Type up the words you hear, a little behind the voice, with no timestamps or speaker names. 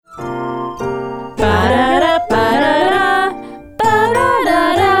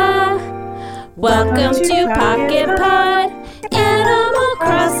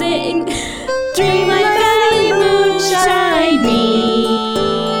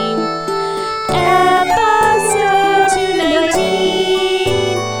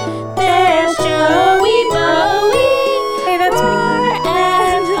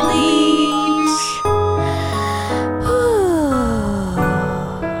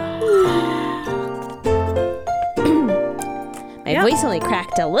My voice only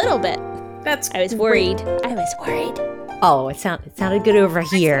cracked a little bit. I was worried. Oh, it sounded good over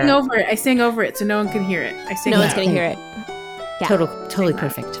here. I sang over it so no one can hear it. No one's going to hear it. Yeah. Totally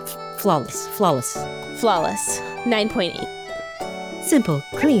perfect. Flawless. 9.8. Simple,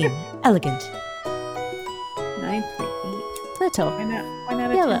 clean, elegant. 9.8. Little. Why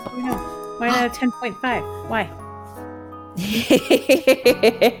not a Yellow. 10.0? Why not a 10.5? Why?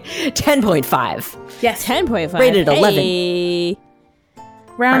 10.5. Yes. 10.5. Rated 11. Hey.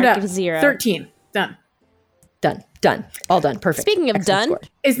 Round Mark up. it 0. 13. Done. Done. All done. Perfect. Speaking of Excellent done, score.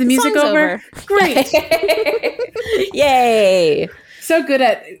 Is the music song's over? Great. Yay. So good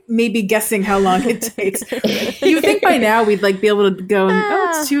at maybe guessing how long it takes. You would think by now we'd like be able to go and,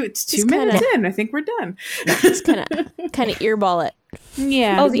 it's two minutes in. I think we're done. just kind of earball it.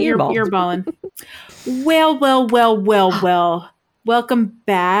 Yeah. Oh, the earball. Earballing. Well. Welcome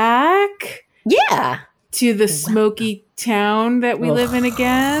back Yeah. to the smoky town that we live in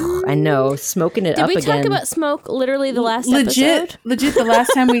again. I know. Smoking it Did up we again. talk about smoke literally the last Legit. episode? The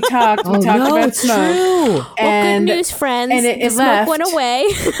last time we talked, we talked about it's smoke. true. Well, And good news, friends. and it the smoke left. went away.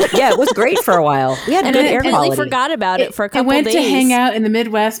 Yeah, it was great for a while. We had And good I air completely quality. forgot about it for a I couple went days. to hang out in the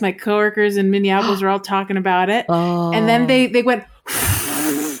Midwest. My coworkers in Minneapolis were all talking about it. Oh. And then they went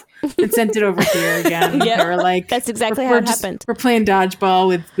and sent it over here again. Yep. They were like, That's exactly how it happened. We're playing dodgeball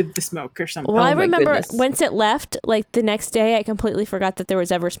with the smoke or something. Well, I my remember goodness. once it left, like the next day, I completely forgot that there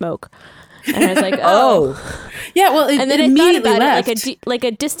was ever smoke. And I was like, Oh. Yeah, well, it, And then it I thought immediately about left. it like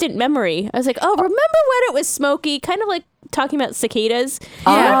a distant memory. I was like, oh, remember when it was smoky? Kind of like talking about cicadas.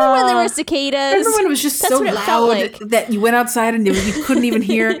 Remember when there were cicadas? Remember when it was just That's so what it felt loud like. that you went outside and you couldn't even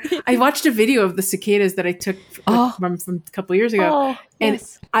hear? I watched a video of the cicadas that I took from a couple years ago, Oh, and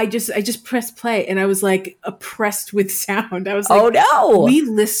yes. I just pressed play, and I was like oppressed with sound. I was like, Oh, no. we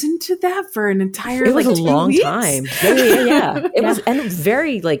listened to that for an entire It was like a 2 long weeks? time. Yeah. It was, and it was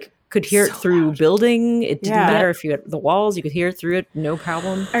very could hear it through building. It didn't Yeah. matter if you had the walls, you could hear it through it, no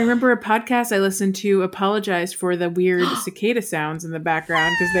problem. I remember a podcast I listened to apologized for the weird cicada sounds in the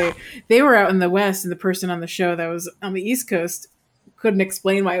background because they were out in the West, and the person on the show that was on the East Coast couldn't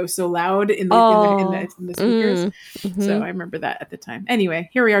explain why it was so loud in the speakers. So I remember that at the time. Anyway,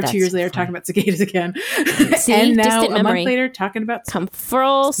 here we are 2 years later talking about cicadas again. See? And now Distant a memory. month later talking about Come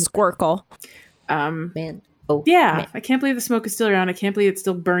full squircle. Man. Oh, yeah, man. I can't believe the smoke is still around. I can't believe it's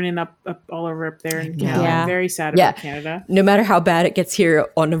still burning up all over up there in Canada. Yeah. I'm very sad Yeah. about Canada. No matter how bad it gets here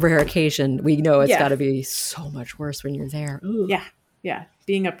on a rare occasion, we know it's Yeah. got to be so much worse when you're there. Ooh. Yeah.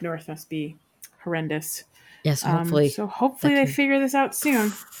 Being up north must be horrendous. Yes, hopefully. So hopefully that they can- figure this out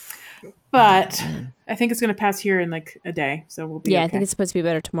soon. But I think it's going to pass here in like a day, so we'll be Yeah, okay. I think it's supposed to be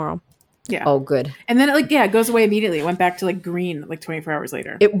better tomorrow. Yeah. Oh, good. And then it goes away immediately. It went back to like green like 24 hours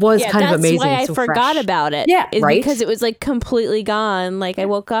later. It was kind of that's amazing. why I so forgot fresh. about it. Yeah, is right? because it was like completely gone. Like I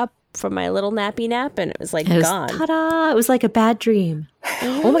woke up from my little nappy nap and it was like It was, gone. ta-da! It was like a bad dream.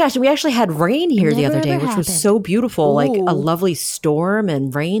 Oh my gosh! We actually had rain here the Never, other day, ever which was happened. so beautiful. Like Ooh. a lovely storm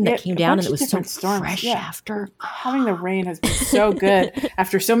and rain that Yeah, came a down, bunch and it of was so different storms, fresh yeah. after. Having the rain has been so good.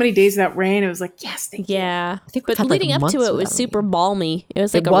 After so many days without rain, it was like, yes, thank you. Yeah, think we've but had, like, leading up to months it was without super balmy. It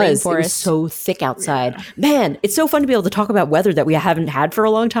was like It a was. It rainforest. was so thick outside. Man, it's so fun to be able to talk about weather that we haven't had for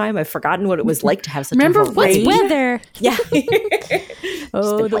a long time. I've forgotten what it was like to have such Remember a What's rain? weather? Yeah.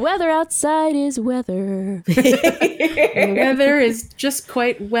 Oh, the weather outside is weather. The weather is just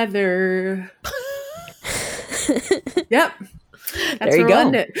quite weather. Yep. That's There you where we'll go.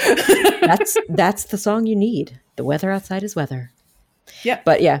 end it. That's the song you need. The weather outside is weather. Yep.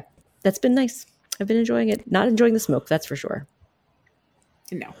 But yeah, that's been nice. I've been enjoying it. Not enjoying the smoke, that's for sure.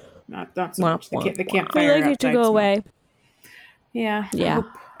 No, not so Womp, much. The womp, campfire I like it to outside go smoke. away. Yeah. Yeah.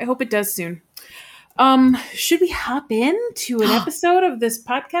 I hope it does soon. Should we hop into an episode of this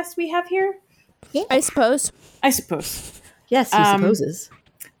podcast we have here? I suppose. I suppose. Yes, he supposes.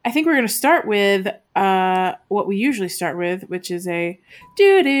 I think we're going to start with what we usually start with, which is a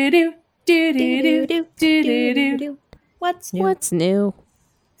do do do do do do do do do. What's new? What's new?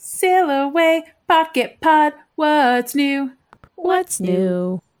 Sail away, pocket pod. What's new? What's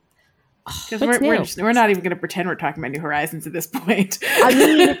new? Because What's we're not even going to pretend we're talking about New Horizons at this point. I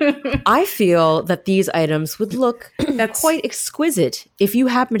mean, I feel that these items would look That's quite exquisite if you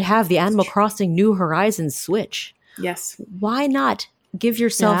happen to have the Animal Crossing New Horizons Switch. yes. Why not give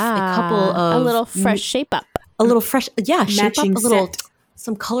yourself a couple of a little fresh shape up. a little fresh, shape Matching up a little, set.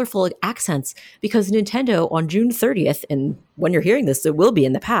 some colorful accents, because Nintendo on June 30th, and when you're hearing this, it will be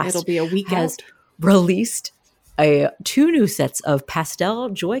in the past. It'll be a week has out. released two new sets of pastel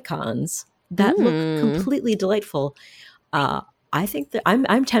Joy-Cons that look completely delightful. I think that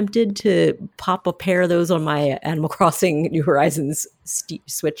I'm tempted to pop a pair of those on my Animal Crossing New Horizons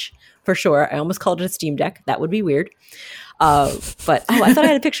Switch for sure. I almost called it a Steam Deck. That would be weird. But I thought I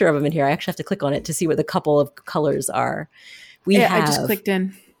had a picture of them in here. I actually have to click on it to see what the couple of colors are. I just clicked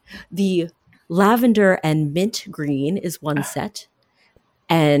in. The lavender and mint green is one set.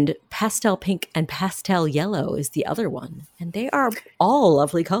 And pastel pink and pastel yellow is the other one. And they are all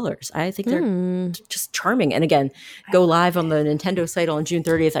lovely colors. I think they're just charming. And again, go live on the Nintendo site on June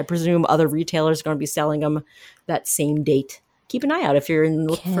 30th. I presume other retailers are going to be selling them that same date. Keep an eye out if you're in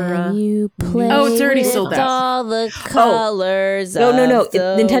the look for. You play it's already sold out. All the colors. No.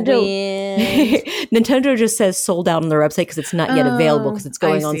 Nintendo. Nintendo just says sold out on their website because it's not yet available because it's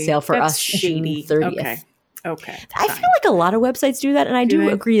going on sale for That's us shady. June 30th. Okay. I feel like a lot of websites do that, and I do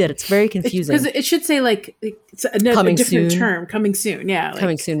agree that it's very confusing. Because it should say like it's a different term. Coming soon. Yeah.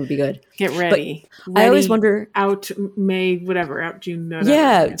 Coming soon would be good. Get ready. I always wonder out May, whatever, out June.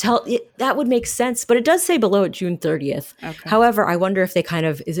 That would make sense, but it does say below it June 30th. Okay. However, I wonder if they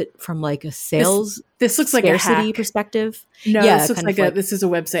is it from like a sales this looks like a scarcity hack. perspective? No, this looks like this is a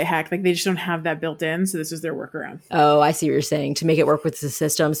website hack. Like they just don't have that built in, so this is their workaround. Oh, I see what you're saying. To make it work with the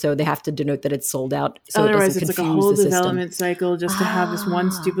system, so they have to denote that it's sold out. So otherwise, it's like a whole development cycle just to have this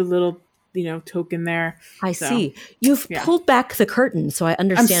one stupid little token there. I see. You've pulled back the curtain, so I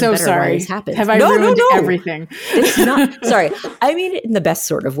understand I'm so better sorry. why this happened. Have I ruined everything? It's not. Sorry. I mean it in the best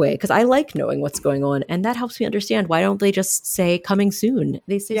sort of way because I like knowing what's going on, and that helps me understand why don't they just say coming soon?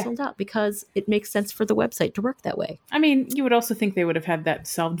 They say sold out because it makes sense for the website to work that way. I mean, you would also think they would have had that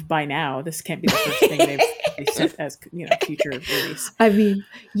solved by now. This can't be the first thing they've set as future release. I mean,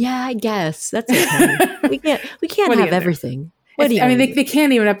 yeah, I guess that's okay. we can't have everything. They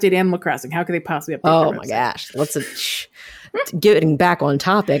can't even update Animal Crossing. How could they possibly update? Oh my gosh! Getting back on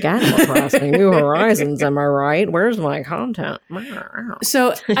topic. Animal Crossing, New Horizons. Am I right? Where's my content?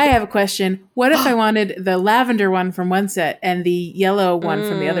 So I have a question. What if I wanted the lavender one from one set and the yellow one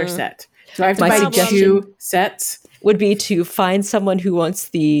from the other set? So I have to buy 2 sets. Would be to find someone who wants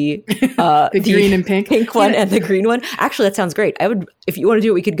the green and pink one and the green one. Actually, that sounds great. I would, if you want to do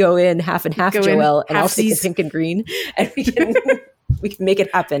it, we could go in half and half, Joelle, and I'll take the pink and green, and we can make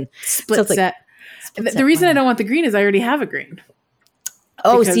it happen. Split set. The reason I don't want the green is I already have a green.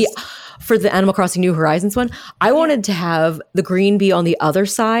 Oh, see, for the Animal Crossing New Horizons one, I wanted to have the green be on the other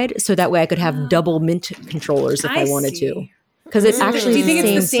side, so that way I could have double mint controllers if I wanted to. Because it's actually do you think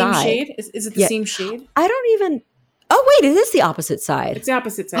it's the same side. shade? Is it the same shade? I don't even. Oh wait, it is the opposite side. It's the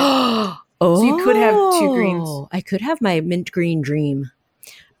opposite side. So you could have 2 greens. I could have my mint green dream.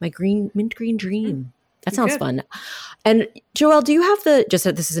 My mint green dream. That sounds fun. And Joelle, do you have this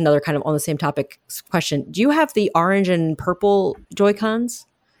is another kind of on the same topic question. Do you have the orange and purple Joy-Cons?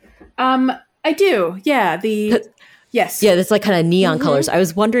 I do. Yeah. Yes. Yeah, that's like kind of neon colors. I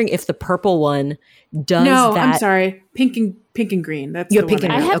was wondering if the purple one does that. I'm sorry. Pink and green. That's you have pink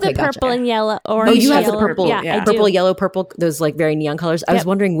and green. I have the purple and yellow. Orange. Oh, you have yellow. the purple. Yeah, I purple, do. yellow, purple. Those like very neon colors. I was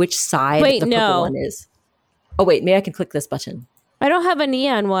wondering which side the purple one is. Oh wait, maybe I can click this button. I don't have a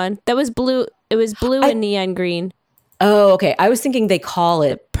neon one. That was blue. It was blue and neon green. Oh, okay. I was thinking they call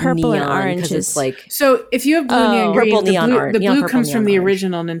it purple neon and orange because it's like so. If you have blue, neon, green, purple, neon, orange. The blue purple, comes from the orange.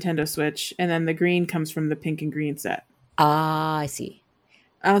 original Nintendo Switch, and then the green comes from the pink and green set. Ah, I see.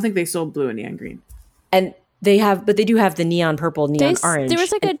 I don't think they sold blue and neon green. And they do have the neon purple, neon orange. There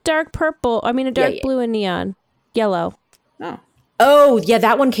was like a dark purple. I mean, a dark blue and neon yellow. Oh, yeah,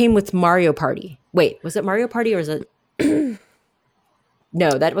 that one came with Mario Party. Wait, was it Mario Party or is it? No,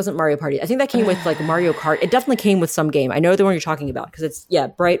 that wasn't Mario Party. I think that came with like Mario Kart. It definitely came with some game. I know the one you're talking about because it's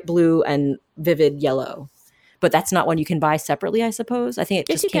bright blue and vivid yellow. But that's not one you can buy separately, I suppose. I think it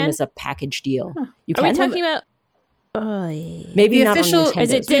just came as a package deal. Huh. You Are can we talking about? Maybe the not official. on Nintendo.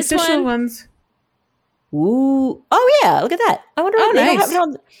 Is it the this official one? ones? Ooh! Oh yeah! Look at that. I wonder. If they don't nice. have it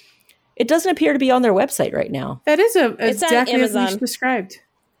on. It doesn't appear to be on their website right now. That is It's exactly on as Amazon. Leash described.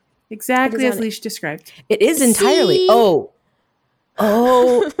 Exactly as Leash described. It is entirely. See?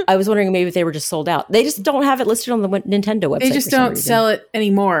 Oh, I was wondering maybe if they were just sold out. They just don't have it listed on the Nintendo website. They just for some don't reason. sell it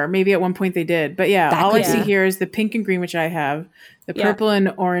anymore. Maybe at one point they did. But yeah, That all I could see be. here is the pink and green, which I have, the purple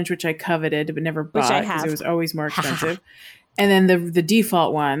and orange, which I coveted but never bought I because have. it was always more expensive. And then the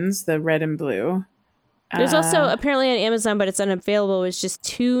default ones, the red and blue. There's also apparently on Amazon, but it's unavailable. It's just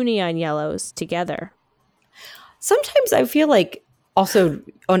 2 neon yellows together. Sometimes I feel like also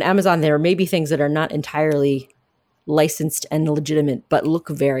on Amazon there may be things that are not entirely licensed and legitimate, but look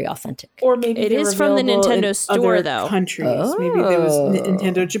very authentic. Or maybe It they is were from the available Nintendo in store, other though. countries. Maybe there was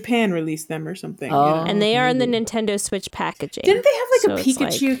Nintendo Japan released them or something. And they are in the Nintendo Switch packaging. Didn't they have like So a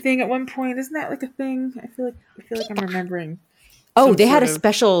it's Pikachu thing at one point? Isn't that like a thing? I feel like I'm remembering. Oh, some they had a sort of-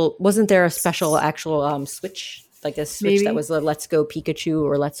 special. Wasn't there a special actual Switch, like a Switch Maybe. that was a Let's Go Pikachu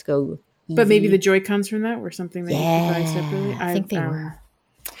or Let's Go? But maybe Eevee? the Joy-Cons from that were something that you could buy separately. Yeah, I think they were.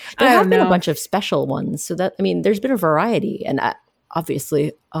 I There have don't been a know. bunch of special ones, so that I mean, there's been a variety, and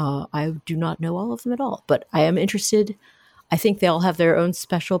obviously, I do not know all of them at all, but I am interested. I think they all have their own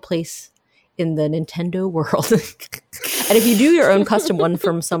special place in the Nintendo world. And if you do your own custom one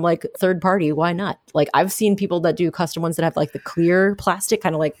from some like third party, why not? Like I've seen people that do custom ones that have like the clear plastic,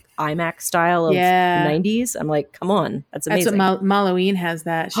 kind of like iMac style of Yeah. the 90s. I'm like, come on, that's That's amazing. what Malloween has.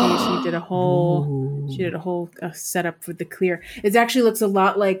 That she did a whole setup with the clear. It actually looks a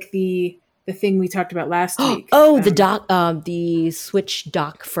lot like the thing we talked about last week. Oh, the dock, the Switch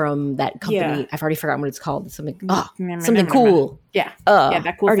dock from that company. Yeah. I've already forgotten what it's called. It's something, Nah, something cool. Yeah,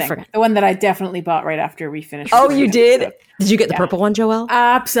 that cool already thing. forgot. The one that I definitely bought right after we finished. Oh, recording you the did? episode. Did you get the purple one, Joelle?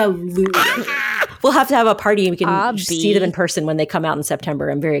 Absolutely. We'll have to have a party and we can Abby. see them in person when they come out in September.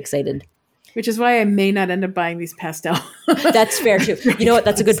 I'm very excited. Which is why I may not end up buying these pastel. That's fair too. You know what?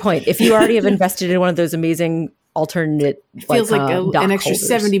 That's a good point. If you already have invested in one of those amazing alternate, Feels like dock an extra holders.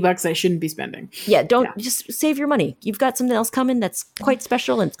 $70 I shouldn't be spending. Yeah, don't just save your money. You've got something else coming that's quite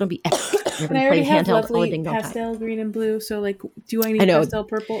special, and it's going to be epic. You're And I going to already play have handheld all lovely ding dong time. pastel green and blue. So, like, do I need I know. pastel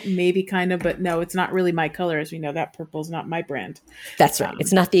purple? Maybe, kind of, but no, it's not really my color. As we know, that purple's not my brand. That's right.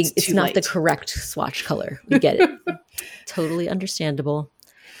 It's not the it's it's too not the late. correct swatch color. We get it. Totally understandable.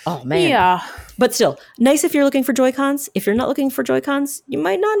 Oh man. Yeah. But still, nice if you're looking for Joy-Cons. If you're not looking for Joy-Cons, you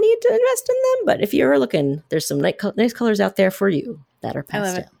might not need to invest in them. But if you're looking, there's some nice colors out there for you that are I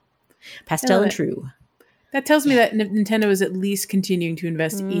love pastel. it. Pastel love and it. true. That tells me that Nintendo is at least continuing to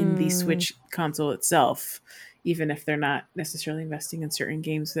invest in the Switch console itself, even if they're not necessarily investing in certain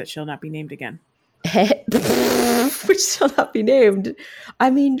games that shall not be named again. Which shall not be named. I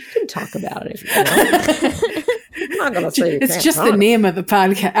mean, you can talk about it if you want. I'm not going to say you It's can't just talk the about name of the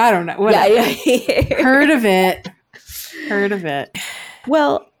podcast. I don't know. it. Whatever. Yeah. Heard of it. Heard of it.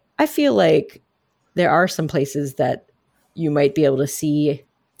 Well, I feel like there are some places that you might be able to see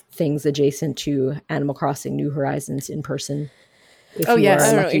things adjacent to Animal Crossing New Horizons in person. if Oh, you yes. are I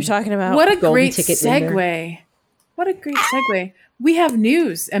don't know what lucky. you're talking about. What a Golden great ticket winner. segue. What a great segue. We have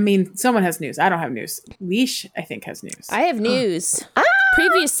news. I mean, someone has news. I don't have news. Leash, I think, has news. I have news.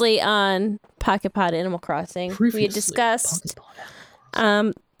 Previously on Pocket Pod Animal Crossing, we had discussed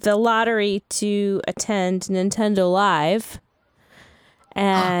the lottery to attend Nintendo Live,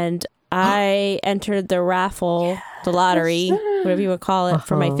 and I entered the raffle, the lottery, whatever you would call it,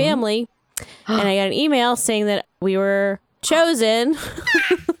 for my family, and I got an email saying that we were chosen.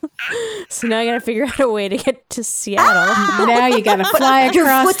 So now I got to figure out a way to get to Seattle. Now you got to fly Your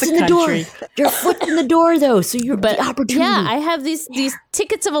across foot's the in the country. door. Your foot in the door, though. So you're But the opportunity. yeah, I have these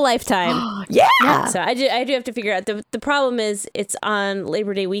tickets of a lifetime. yeah. So I do have to figure out. The problem is it's on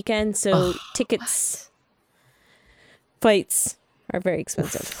Labor Day weekend, so tickets, flights are very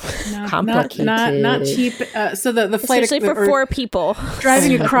expensive, Complicated. Not cheap. So the flight especially for or 4 people.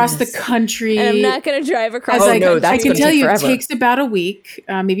 driving across the country. And I'm not going to drive across. As Oh, I, no, I that's can gonna tell take you, forever. it takes about a week,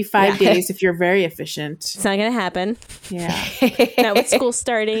 maybe 5 Yeah. days if you're very efficient. It's not going to happen. Yeah. Not with school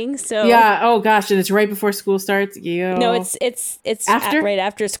starting. So Yeah. Oh gosh, and it's right before school starts. Yeah. no, it's After? right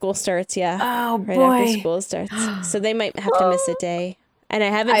after school starts. Yeah. Oh Right boy. after school starts. So they might have to miss a day. And I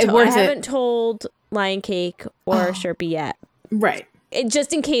haven't Worth it. haven't told Lion Cake or Sherpy yet. Right.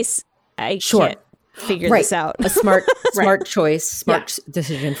 Just in case I Sure. can't figure Right. this out. A smart choice, smart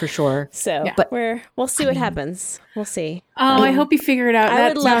decision for sure. So Yeah. But- we'll see what happens. We'll see. Oh, I hope you figure it out. I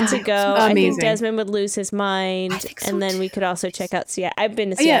That would love sounds to go. I think Amazing. Desmond would lose his mind, think so, and then we could also check out Seattle. I've been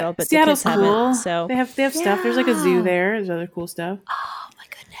to Oh, yeah, Seattle, but Seattle's the kids cool. haven't. So they have stuff. There's like a zoo there. There's other cool stuff.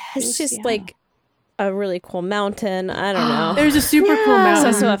 it's just Seattle. like a really cool mountain. I don't know. There's a super cool There's mountain.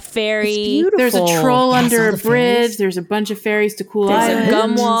 also a ferry. beautiful. There's a troll Yes, under all a the bridge. ferries. There's a bunch of ferries to Cool There's Island. a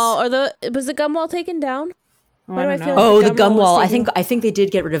gum wall. Or was the gum wall taken down? Oh, Why do I don't feel know. like Oh, the the gum gum wall wall. was I think they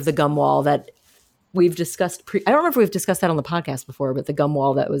did get rid of the gum wall that we've discussed. I don't remember if we've discussed that on the podcast before, but the gum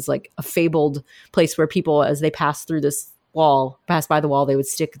wall that was like a fabled place where people, as they pass through this wall, pass by the wall, they would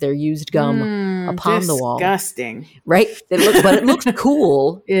stick their used gum upon the wall. Disgusting. Right? But it looked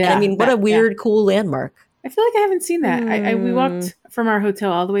cool. Yeah, And I mean, what a weird, cool landmark. I feel like I haven't seen that. We walked from our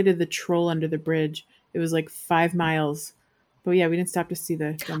hotel all the way to the troll under the bridge. It was like 5 miles. But yeah, we didn't stop to see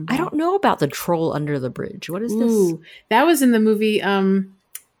the gum I wall. don't know about the troll under the bridge. What is this? Ooh, that was in the movie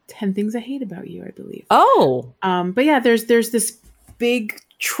 10 Things I Hate About You, I believe. Oh, But yeah, there's this big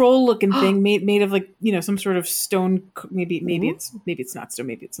troll looking thing made of like, some sort of stone. Maybe it's not stone.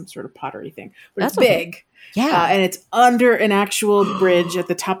 Maybe it's some sort of pottery thing. But That's it's okay. big. yeah. And it's under an actual bridge at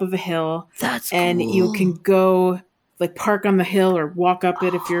the top of a hill. That's And cool. you can go like park on the hill or walk up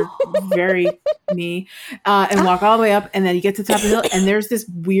it if you're very me, and walk all the way up, and then you get to the top of the hill, and there's this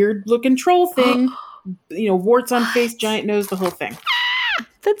weird looking troll thing, warts on face, giant nose, the whole thing.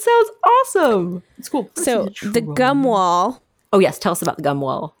 That sounds awesome. It's cool. So the gum wall. Oh yes, tell us about the gum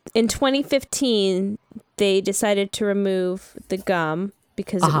wall. In 2015, they decided to remove the gum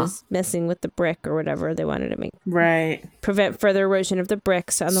because it was messing with the brick or whatever. They wanted to prevent further erosion of the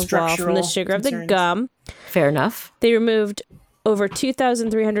bricks on the wall from the sugar of the gum. Fair enough. They removed over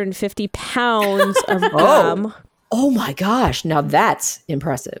 2,350 pounds of gum. Oh my gosh. Now that's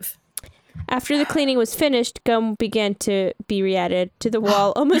impressive. After the cleaning was finished, gum began to be re-added to the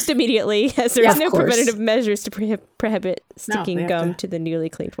wall almost immediately, as there was no preventative measures to prohibit sticking gum to the newly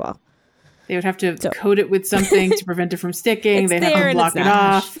cleaned wall. They would have to coat it with something to prevent it from sticking. They'd have to block it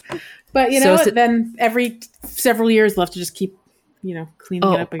off. But you know what? Then every several years, they'll have to just keep,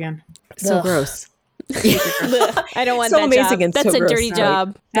 cleaning it up again. So gross. I don't want so that amazing job. And That's so a gross. dirty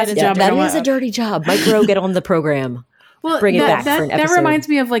job. That is a dirty job. Micro, get on the program. Well, bring it back for an episode. That reminds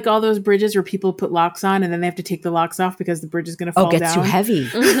me of like all those bridges where people put locks on and then they have to take the locks off because the bridge is going to fall down. Oh, it gets too heavy.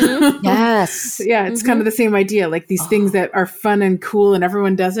 Mm-hmm. Yes. Yeah, it's kind of the same idea. Like these things that are fun and cool and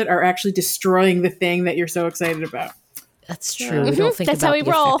everyone does it are actually destroying the thing that you're so excited about. That's true. We don't think That's about how we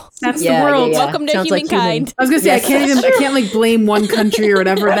roll. Effects. That's the world. Yeah. Welcome to humankind. I was gonna say I can't like blame one country or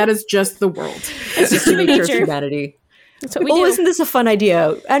whatever. That is just the world. It's just the nature of humanity. That's what we do. Isn't this a fun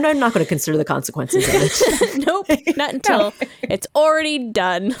idea? And I'm not going to consider the consequences of it. Nope, not until it's already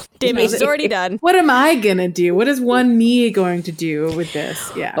done. Damage is already done. What am I going to do? What is one me going to do with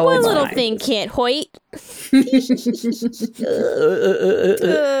this? Yeah. One little thing can't hoit.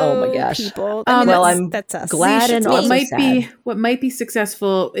 Oh my gosh. People. That's us. Glad and also what might be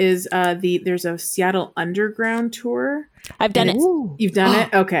successful is there's a Seattle Underground tour. I've done it. You've done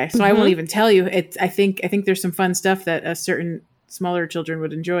it? Okay. So I won't even tell you. I think there's some fun stuff that certain smaller children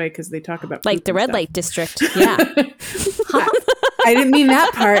would enjoy because they talk about like the red light district. Yeah. I didn't mean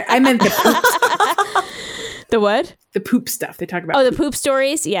that part. I meant the poop. The what? The poop stuff. They talk about the poop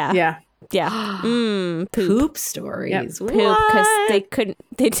stories? Yeah. Yeah. Yeah. Poop stories. Yep. Poop because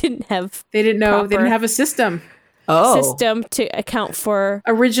they didn't know. They didn't have a system. System to account for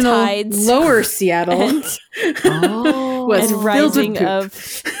original tides lower Seattle was rising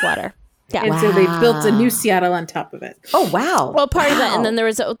of water. Yeah. And so they built a new Seattle on top of it. Oh wow. Well, part of that, and then there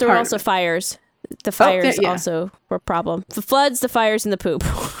were also fires. The fires also were a problem. The floods, the fires, and the poop.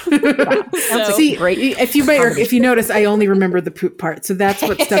 See, if you notice, I only remember the poop part. So that's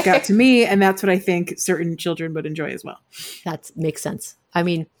what stuck out to me, and that's what I think certain children would enjoy as well. That makes sense. I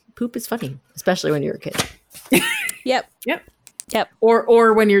mean, poop is funny, especially when you're a kid. Yep.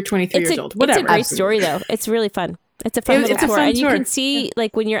 Or when you're 23 years old. Whatever. It's a great story, though. It's really fun. It's a fun little tour. And you can see,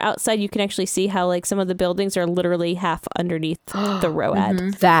 like, when you're outside, you can actually see how, like, some of the buildings are literally half underneath the ROAD. Mm-hmm.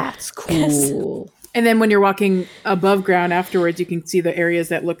 That's cool. And then when you're walking above ground afterwards, you can see the areas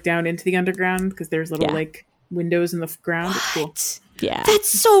that look down into the underground because there's little, like, windows in the ground. It's cool. Yeah. That's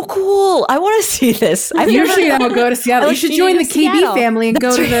so cool. I want to see this. Usually I will go to Seattle. You should join the KB family and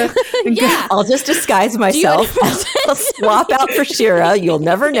go to the... I'll just disguise myself. I'll swap out for Shira. You'll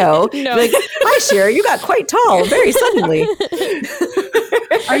never know. No. Like, hi, Shira. You got quite tall very suddenly.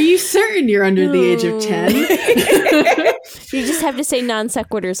 Are you certain you're under the age of 10? You just have to say non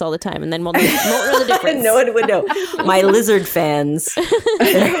sequiturs all the time, and then won't know the difference. No one would know. My lizard fans.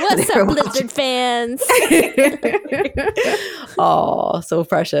 What's up, lizard fans? Oh, so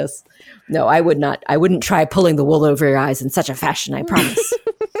precious. No, I wouldn't try pulling the wool over your eyes in such a fashion, I promise.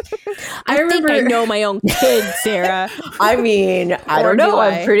 I think I know my own kids, Sarah. I mean, I don't know.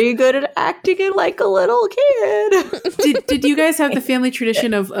 I'm pretty good at acting it like a little kid. Did you guys have the family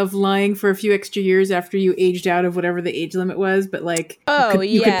tradition of lying for a few extra years after you aged out of whatever the age limit was? But like,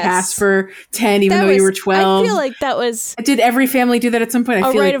 you could pass for 10 even though you were 12. I feel like that was... Did every family do that at some point?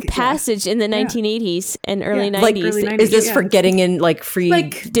 I feel rite of passage in the 1980s and early 90s. Like early 90s. Is this for getting in like free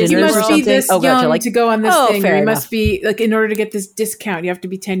dinners you must or be something? this young to go on this thing. Fair you enough. must be like, in order to get this discount, you have to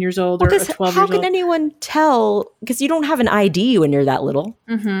be 10 years old or 12 years old. How can anyone tell? Because you don't have an ID when you're that little.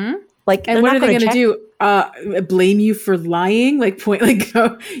 Mm-hmm. Like, and what are they going to do? Blame you for lying? Like,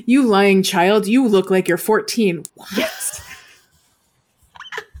 you lying child, you look like you're 14. What? Yes.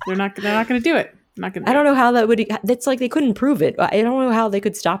 They're not going to do it. I don't know how that would. It's like they couldn't prove it. I don't know how they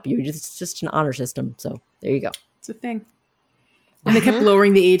could stop you. It's just an honor system. So there you go. It's a thing. And they kept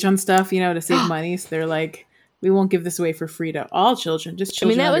lowering the age on stuff, to save money. So they're like, we won't give this away for free to all children, just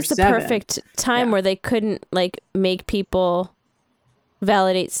children that under was the 7. perfect time where they couldn't like make people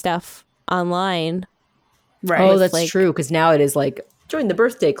validate stuff online. Right. Oh, that's true. Because now it is like, join the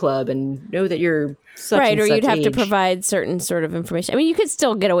birthday club and know that you're such right, and or you'd such have to age. provide certain sort of information. I mean, you could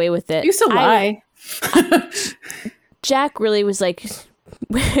still get away with it. You still lie. Jack really was like,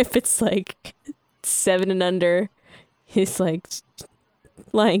 if it's like 7 and under, he's like,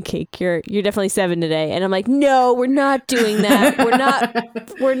 Lion Cake, you're definitely 7 today. And I'm like, no, we're not doing that.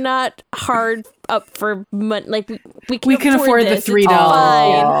 We're not hard up for money. Like we can afford the this.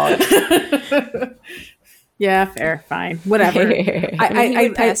 $3. It's fine. Yeah, fair, fine, whatever. he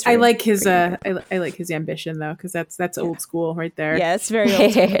would pass I for like his I like his ambition though, because that's old school right there. Yeah, it's very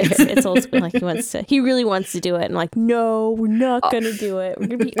old school. It's old school. Like he really wants to do it, and like, no, we're not gonna do it. We're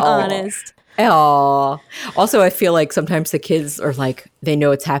gonna be honest. Oh, also, I feel like sometimes the kids are like, they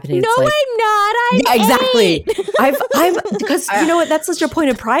know it's happening. No, it's like, I'm not. I'm exactly. 8. I'm because you know what? That's such a point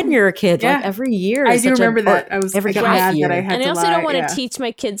of pride when you're a kid. Yeah. Like every year, I is do such remember that. I was every got half mad year. that I had And I to also lie. don't want to yeah. teach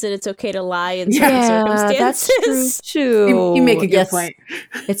my kids that it's okay to lie in Yeah, certain that's circumstances. true. You make a good Yes. point.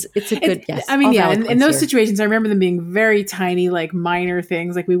 It's a good yes. I mean, All yeah, valid in points those here. situations, I remember them being very tiny, like minor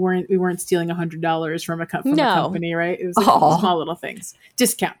things. Like we weren't stealing $100 from a company, right? It was like Aw. small little things.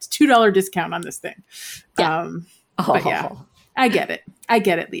 Discounts, $2 discount on this thing. Yeah. But yeah, I get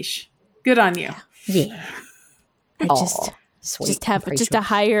it, Leash. Good on you. Yeah. I Aw, sweet. just have Rachel. just a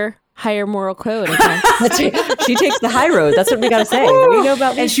higher moral code. I guess. That's right. She takes the high road. That's what we gotta say. What do you know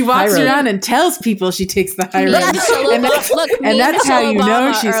about me? And she walks High road. around and tells people she takes the high Me road. and Michelle And that's, Obama- look, me and that's Michelle how you know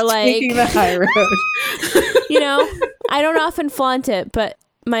Obama she's are like, taking the high road. you know, I don't often flaunt it, but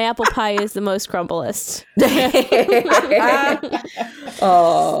my apple pie is the most crumblest.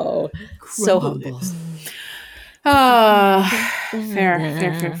 Oh, so humble. Fair.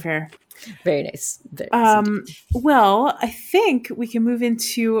 Very nice. Very nice. Well, I think we can move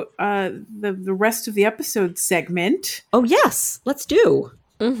into the rest of the episode segment. Oh yes, let's do.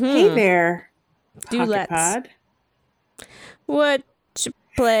 Hey there, Do Pocket let's. Pod. What you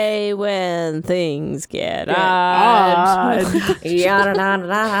play when things get Odd. odd?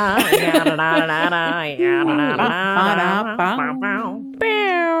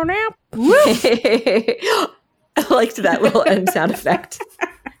 I liked that little end sound effect.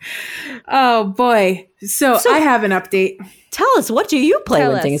 Oh boy! So I have an update. Tell us, what do you play Tell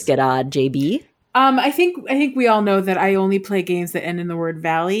when us. things get odd, JB? I think we all know that I only play games that end in the word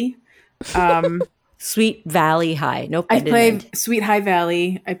Valley. Sweet Valley High. Nope. I didn't play end. Sweet High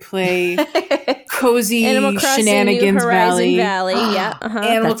Valley. I play Cozy Animal Crossing Shenanigans New Horizon Valley. Yeah. Animal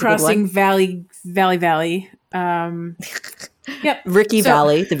That's a good Crossing one. Valley. Yep. Ricky So,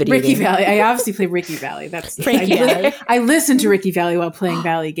 Valley, the video Ricky game. Valley. I obviously play Ricky Valley. That's Ricky Valley. I listen to Ricky Valley while playing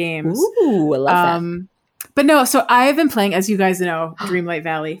Valley games. Ooh, I love But no, so I have been playing, as you guys know, Dreamlight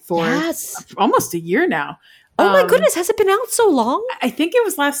Valley for Yes. almost a year now. Oh my goodness, has it been out so long? I think it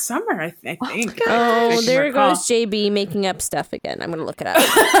was last summer. I think. I Oh, can there recall. goes JB making up stuff again. I'm gonna look it up.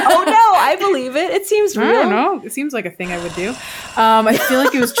 Oh no, I believe it. It seems I real. don't know. It seems like a thing I would do. I feel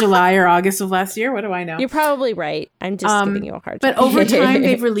like it was July or August of last year. What do I know? You're probably right. I'm just giving you a hard time. But over time,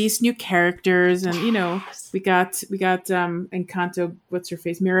 they've released new characters, and you know, we got Encanto. What's her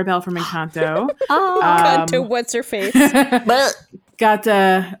face? Mirabelle from Encanto. Encanto, what's her face? Got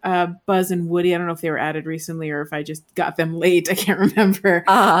Buzz and Woody. I don't know if they were added recently or if I just got them late. I can't remember.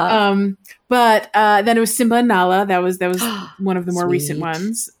 But then it was Simba and Nala. That was one of the more recent Sweet.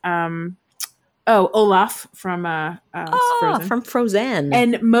 ones. Olaf from Frozen. From Frozen.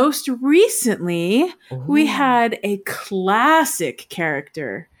 And most recently, we had a classic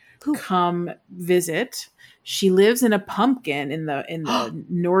character come visit. She lives in a pumpkin in the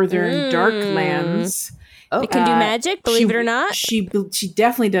northern Darklands. It can do magic, believe it or not. She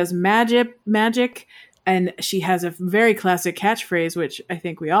definitely does magic, and she has a very classic catchphrase, which I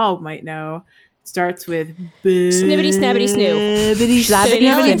think we all might know. It starts with Snibbity snabbity snoo.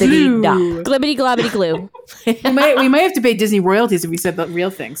 Slabbity-slabbity-da. Glibbity globbity glue. We might have to pay Disney royalties if we said the real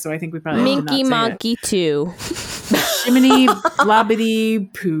thing, so I think we probably have to Minky not say it. Monkey 2. Shiminy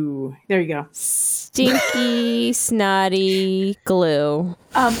blobbity poo. There you go. Stinky snotty glue.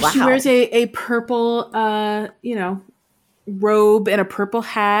 She wears a purple, robe and a purple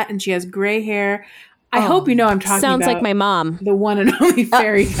hat, and she has gray hair. I hope you know I'm talking Sounds about like my mom. the one and only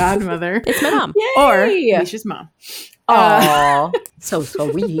fairy godmother. It's my mom. Or Misha's mom. Aw, so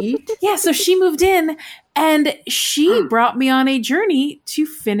sweet. Yeah, so she moved in, and she brought me on a journey to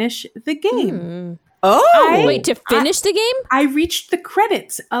finish the game. Oh, Wait, to finish the game? I reached the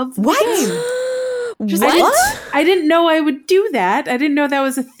credits of the What? game. What? I didn't know I would do that. I didn't know that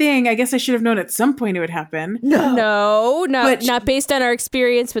was a thing. I guess I should have known at some point it would happen. No, not based on our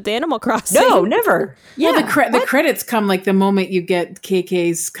experience with Animal Crossing. No, never. Well, the credits come like the moment you get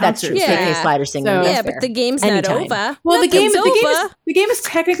KK's concert. That's true. KK Slider singing. So- Yeah, but the game's not over. Well, the game over. is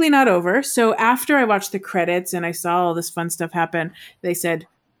technically not over. So after I watched the credits and I saw all this fun stuff happen, they said,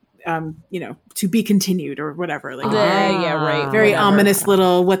 to be continued or whatever. Like, right. very ominous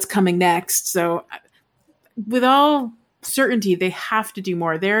little what's coming next. So with all certainty, they have to do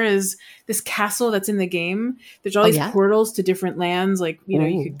more. There is this castle that's in the game. There's all these portals to different lands. Like,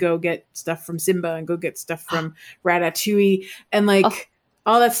 you could go get stuff from Simba and go get stuff from Ratatouille, and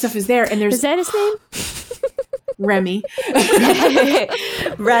all that stuff is there. And there's is that his name? Remy.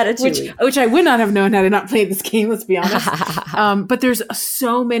 Ratatouille. which I would not have known had I not played this game, let's be honest. But there's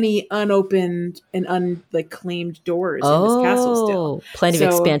so many unopened and unclaimed doors in this castle still. Plenty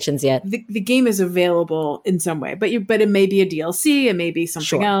of expansions yet. The game is available in some way, but it may be a DLC, it may be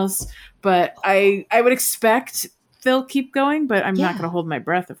something else. But I would expect they'll keep going, but I'm not going to hold my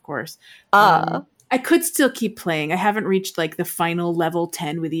breath, of course. I could still keep playing. I haven't reached the final level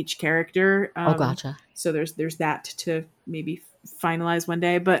 10 with each character. Gotcha. So there's that to maybe finalize one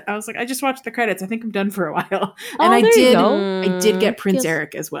day. But I was like, I just watched the credits. I think I'm done for a while. And I did get Prince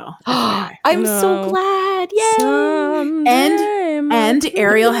Eric as well. I'm so glad. Yay! And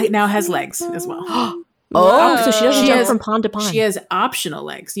Ariel now has legs as well. So she doesn't jump from pond to pond. She has optional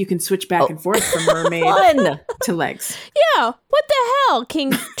legs. You can switch back and forth from mermaid to legs. Yeah. What the hell,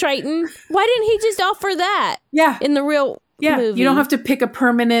 King Triton? Why didn't he just offer that? Yeah. In the real movie? You don't have to pick a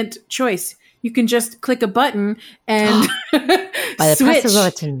permanent choice. You can just click a button and by the switch. press of a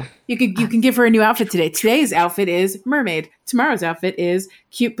button. You can give her a new outfit today. Today's outfit is mermaid. Tomorrow's outfit is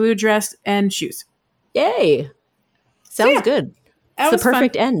cute blue dress and shoes. Yay. Sounds good. It's the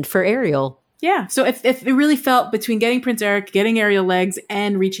perfect fun. end for Ariel. Yeah. So if it really felt between getting Prince Eric, getting Ariel legs,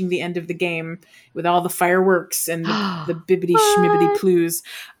 and reaching the end of the game with all the fireworks and the bibbity schmibbity plues,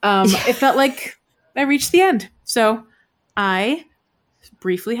 it felt like I reached the end. So I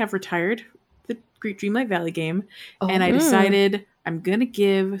briefly have retired the Great Dreamlight Valley game, and I decided I'm going to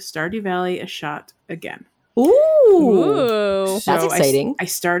give Stardew Valley a shot again. Ooh. So that's exciting. I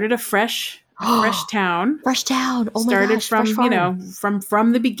started a fresh town. Fresh town. Oh my started gosh.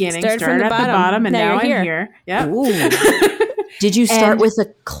 from the beginning. Started Started from at the bottom, and now I'm you're here. Yeah. Did you start with a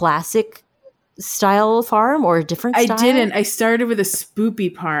classic style farm or a different style? I didn't. I started with a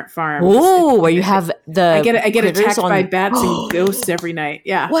spoopy farm. Oh, where you have the I get attacked by bats and ghosts every night.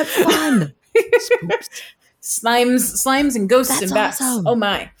 Yeah. What fun. Slimes and ghosts That's and bats. awesome. Oh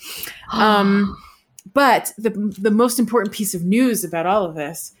my. But the most important piece of news about all of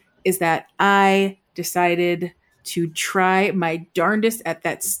this is that I decided to try my darndest at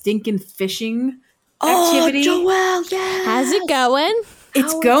that stinking fishing activity. Joelle, yes. How's it going?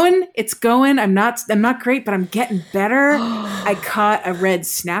 It's going. I'm not great, but I'm getting better. I caught a red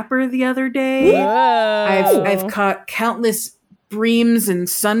snapper the other day. Whoa. I've caught countless breams and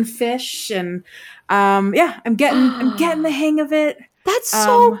sunfish, and I'm getting the hang of it. That's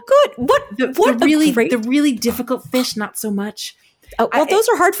so good. The really difficult fish, not so much. Those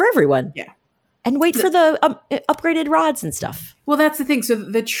are hard for everyone. Yeah. And wait for the upgraded rods and stuff. Well, that's the thing. So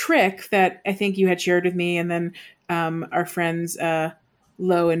the trick that I think you had shared with me, and then our friends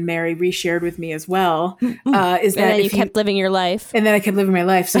Lo and Mary reshared with me as well, is that and you kept living your life. And then I kept living my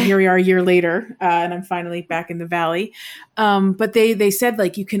life. So here we are a year later, and I'm finally back in the valley. But they said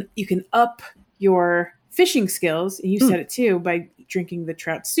you can up your fishing skills, and you said it too, by drinking the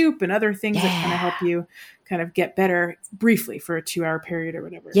trout soup and other things that kind of help you kind of get better briefly for a 2-hour period or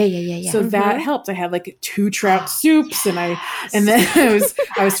whatever. Yeah. So that helped. I had 2 trout soups, and then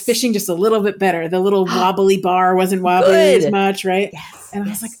I was fishing just a little bit better. The little wobbly bar wasn't wobbly as much, right? Yes. And I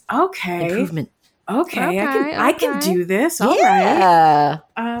was like, okay, improvement. Okay, I can do this. All right.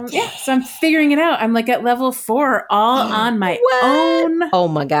 Yeah. So I'm figuring it out. I'm at level 4, all on my own. Oh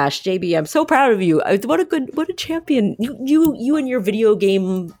my gosh, JB, I'm so proud of you. What a champion. You and your video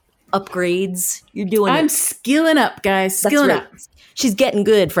game upgrades. You're doing I'm skilling up, guys. Skilling up. She's getting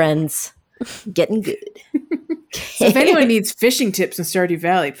good, friends. Getting good. So if anyone needs fishing tips in Stardew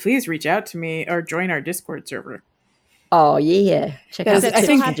Valley, please reach out to me or join our Discord server. Oh yeah, check out. I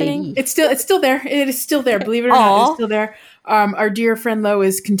think happening? It's still there. It is still there. Believe it or not, it's still there. Our dear friend Lo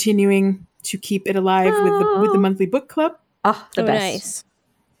is continuing to keep it alive with the monthly book club. Oh, the best. Nice.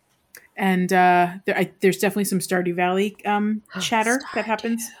 And there's definitely some Stardew Valley chatter that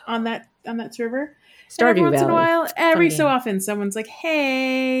happens on that server. Every once in a Valley. while, every Fun so game. often, someone's like,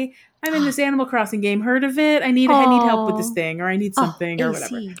 "Hey, I'm in this Animal Crossing game. Heard of it? I need help with this Aw. thing, or I need something, or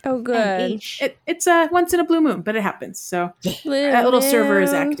whatever." Oh, good. It's once in a blue moon, but it happens. So that little server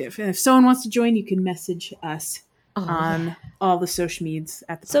is active, and if someone wants to join, you can message us on all the social medias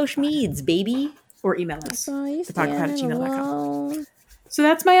at the Social medias, baby. or email us. Alone. So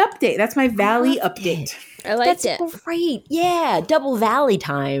that's my update. That's my Valley update. I liked That's it. great. Yeah, double Valley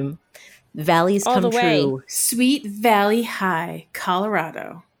time. Valleys All come the way. true. Sweet Valley High,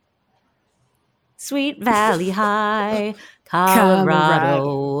 Colorado. Sweet Valley High,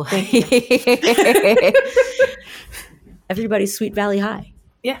 Colorado. Everybody's Sweet Valley High.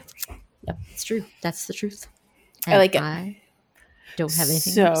 Yeah. Yep, it's true. That's the truth. I like it. I don't have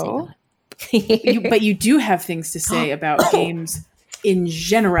anything to say about it. But you do have things to say about games in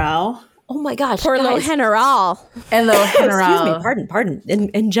general. Oh my gosh. Por lo guys. general. Hello, Excuse general. me. Pardon.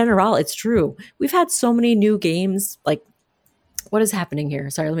 In general, it's true. We've had so many new games. Like, what is happening here?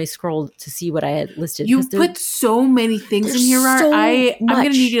 Sorry, let me scroll to see what I had listed. You 'cause there- put so many things in there's here, Rar. so I'm going to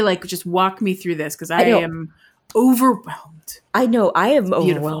much. need you to just walk me through this because I know. am overwhelmed. I know. I am Beautiful.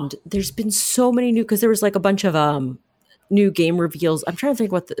 overwhelmed. There's been so many new because there was like a bunch of new game reveals. I'm trying to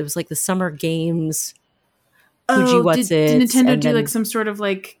think it was like the Summer Games. What's did it? Nintendo and do then- like some sort of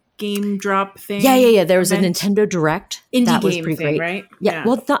like game drop thing? Yeah. There was event? a Nintendo Direct. Indie that was game pretty thing, great. right? Yeah.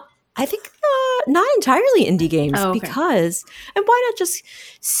 Well, I think not entirely indie games Oh, okay. because, and why not just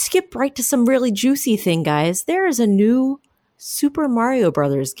skip right to some really juicy thing, guys? There is a new Super Mario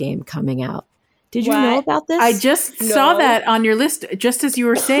Brothers game coming out. Did you know What? about this? I just saw that on your list just as you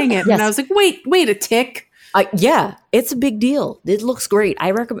were saying it, Yes. and I was like, "Wait a tick!" Yeah, it's a big deal. It looks great.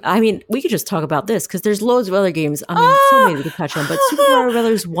 I mean, we could just talk about this because there's loads of other games. I mean, so many we could touch on. But Super Mario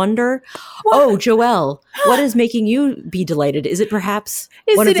Brothers Wonder. Oh, Joelle, what is making you be delighted? Is it perhaps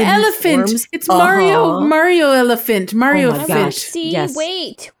Is one it of the new elephant? forms? It's Mario Uh-huh. Mario elephant. Mario Oh my Fint. gosh. See, Yes.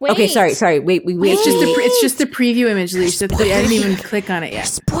 wait. Okay, sorry. Wait. It's just the preview image, Leash. I didn't even click on it yet.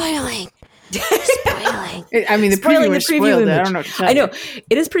 Spoiling. I mean, the Spoiling preview the was spoiled. image. I don't know what to tell I know you.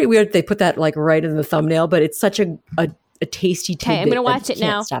 it is pretty weird. They put that like right in the thumbnail, but it's such a tasty tidbit. I'm gonna that watch you it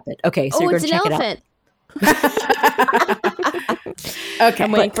can't now. Stop it. Okay, so Oh, you're it's gonna an check elephant. Okay,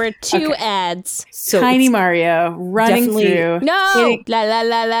 I'm waiting for two ads. it out. So Tiny it's- Mario running definitely- through. No. Hitting- La la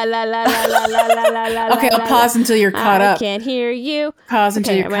la la la la la la la la la la. Okay, la, I'll pause until you're caught I up. can't hear you. Pause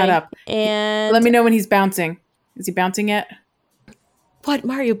until you're I'm caught ready. up. And Let me know when he's bouncing. Is he bouncing yet? What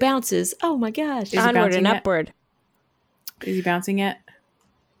Mario bounces? Oh my gosh! Is he onward bouncing and yet? upward. Is he bouncing yet?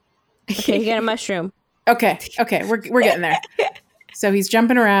 Okay, you get a mushroom. Okay, we're getting there. So he's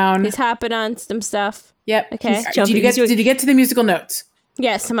jumping around. He's hopping on some stuff. Yep. Okay. Did jumping. you get to the musical notes?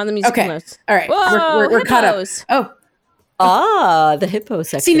 Yes, I'm on the musical Okay. notes. All right. Whoa, we're caught up. hippos. Oh, The hippo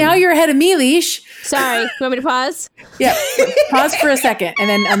section. see, now you're ahead of me, Leash. Sorry. You want me to pause? Yeah. Pause for a second and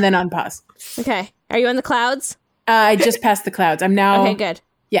then unpause. Okay. Are you on the clouds? I just passed the clouds. I'm now. Okay, good.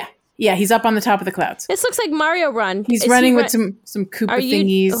 Yeah. He's up on the top of the clouds. This looks like Mario Run. He's Is running he with some Koopa Are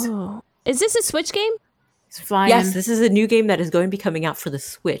you? thingies. Oh. Is this a Switch game? He's flying. Yes, this is a new game that is going to be coming out for the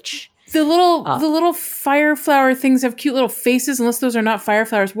Switch. The little fire flower things have cute little faces. Unless those are not fire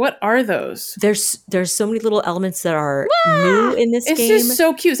flowers, what are those? There's so many little elements that are new in this It's game. just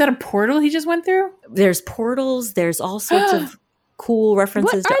so cute. Is that a portal he just went through? There's portals. There's all sorts of cool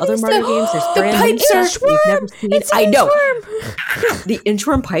references What to are other these Mario things? games. There's The brand new pipes are stuff we've never seen. It's an I know inchworm. the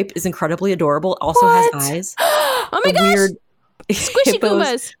inchworm pipe is incredibly adorable. Also What? has eyes. Oh my The gosh. weird Squishy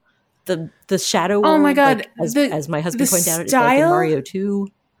hippos. Goombas. The shadow. Oh my world, God, like, the- as my husband the pointed out, it's like in style? Mario 2.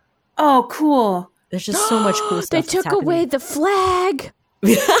 Oh, cool. There's just so much cool stuff. They that's took happening. away the flag.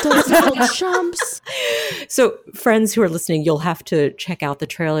 Those little chumps. So, friends who are listening, you'll have to check out the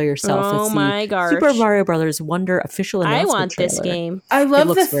trailer yourself. Oh It's the my gosh. Super Mario Brothers Wonder official I announcement want this trailer. game. I love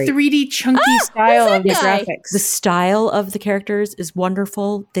the looks great. 3D chunky style that of the guy? graphics. The style of the characters is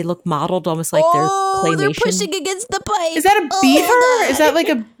wonderful. They look modeled almost like they're claymation. They're pushing against the pipe. Is that a beaver? my Is that like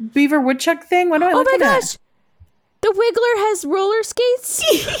a beaver woodchuck thing? What am I Oh my looking at? gosh. The Wiggler has roller skates.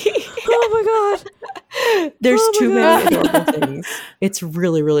 Oh my god. There's Oh my too God. many adorable things. It's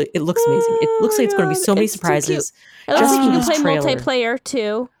really, really. It looks amazing. It looks like it's going to be so many It's too surprises. It looks just like for you can this play trailer. multiplayer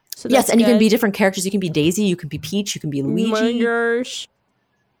too. So Yes, that's and you can good. be different characters. You can be Daisy. You can be Peach. You can be Oh my Luigi. gosh.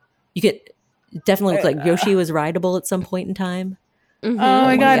 You could definitely look like Yoshi was rideable at some point in time. Oh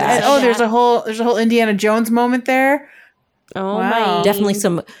my god! gosh. Oh, there's a whole Indiana Jones moment there. Oh Wow. my. Definitely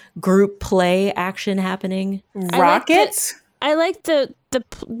some group play action happening. Rockets. I like the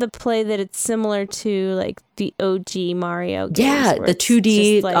play that it's similar to like the OG Mario games. Yeah, where the it's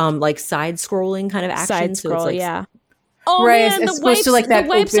 2D just, like side scrolling kind of action. side So scroll, it's like, yeah. Oh Right, man, it's the supposed wipes, to like that the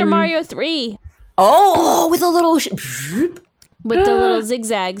wipes are open- Mario 3. Oh, with a little with the little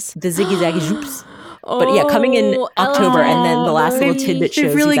zigzags. the ziggy zaggy zoops. But yeah, coming in October, and then the last little tidbit shows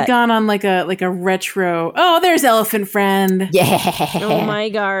They've really you that. gone on like a retro. Oh, there's Elephant Friend. Yeah. Oh my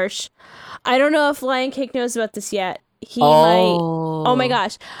gosh. I don't know if Lion Cake knows about this yet. He might. Oh my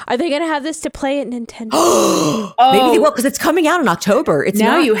gosh. Are they going to have this to play at Nintendo? Maybe they will, because it's coming out in October. It's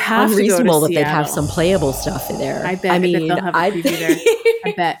Now not you have to go to unreasonable that they'd have Seattle. some playable stuff in there. I bet they'll have a preview there.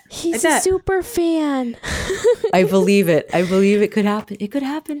 I bet. He's I a bet. super fan. I believe it. I believe it could happen. It could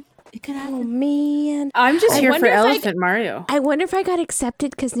happen. It could Oh happen. man. I'm just here for wonder if Elephant Mario. I wonder if I got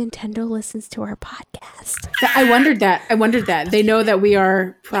accepted because Nintendo listens to our podcast. I wondered that. They know that we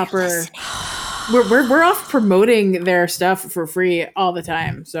are proper. We're off promoting their stuff for free all the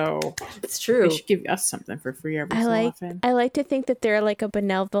time, so It's true. they should give us something for free every so often. I like to think that they're like a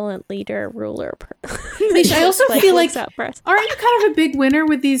benevolent leader, ruler. I also feel like looks out for us. aren't you kind of a big winner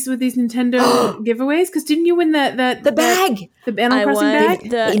with these Nintendo giveaways? Because didn't you win the bag. the Animal Crossing bag? The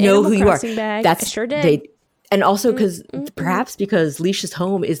They know Animal who you are. Crossing bag. That's I sure did. And also because perhaps because Leisha's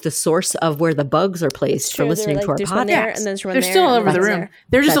home is the source of where the bugs are placed for Sure, listening they're to our there's one there, podcast. and there's one They're there, still all and over the one's room.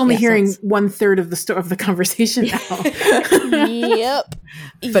 They're just That only makes hearing sense. 1/3 of the conversation now. there. Yep.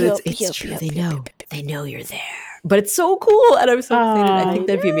 But Yep, it's yep, true. yep, They yep, know. yep, yep. They know you're there. But it's so cool, and I'm so excited. I Aw, think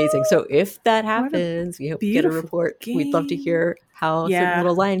that'd be amazing. So if that happens, we hope to get a beautiful report. We'd love to game. hear how Yeah.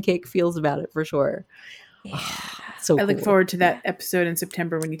 Little Lion Cake feels about it for sure. Yeah. So I look cool. forward to that episode in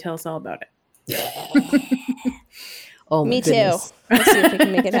September when you tell us all about it. Oh my Me goodness. too. Let's see if we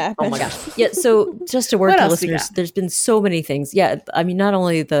can make it happen. Oh my gosh. Yeah, so just a word What to else we listeners, got? there's been so many things. Yeah, I mean not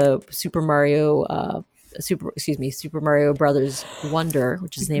only the Super Mario Brothers Wonder,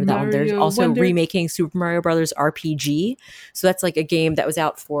 which is the name of that one. There's Mario also Wonder. remaking Super Mario Brothers RPG. So that's like a game that was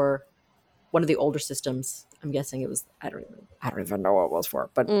out for one of the older systems. I'm guessing it was I don't even know what it was for,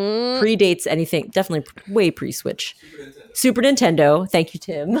 but predates anything, definitely way pre-Switch. Super Nintendo. Thank you,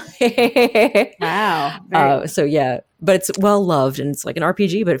 Tim. Wow. So yeah, but it's well loved and it's like an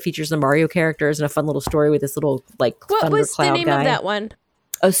RPG, but it features the Mario characters and a fun little story with this little like What thunder was the cloud name guy. of that one?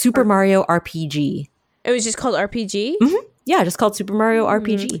 A Super Mario RPG. It was just called RPG? Yeah, just called Super Mario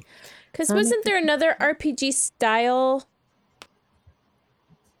RPG. Because wasn't there another RPG style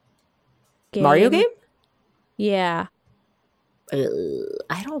Mario game? Yeah.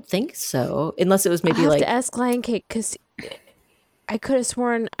 I don't think so, unless it was I'll maybe have like to ask Lion Cake because I could have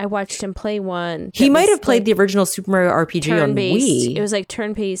sworn I watched him play one. he that might was, have played like, the original Super Mario RPG on turn-based. Wii. It was like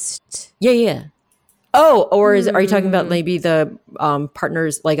turn-based. Yeah. Oh, or are you talking about maybe the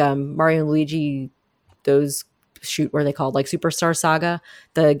partners like Mario and Luigi? Those were they called like Superstar Saga,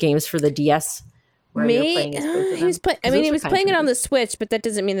 the games for the DS. Where you're Me? playing as both of He was them? playing. I 'Cause mean, those he were was kinda playing it on tricky. the Switch, but that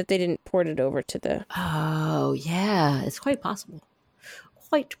doesn't mean that they didn't port it over to the. Oh yeah, it's quite possible.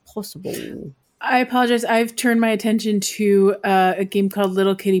 Quite possible. I apologize. I've turned my attention to a game called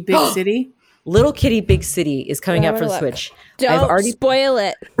Little Kitty Big City. Little Kitty Big City is coming out Have for a the look. Switch. Don't spoil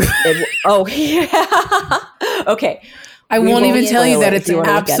it. Oh yeah. Okay. I We won't even won't tell you spoil that it it's if you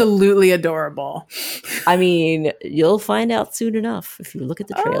wanna look at it. absolutely adorable. I mean, you'll find out soon enough if you look at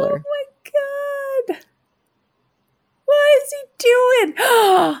the trailer. Oh my god! What is he doing?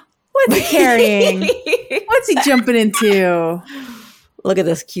 What's he carrying? What's he jumping into? Look at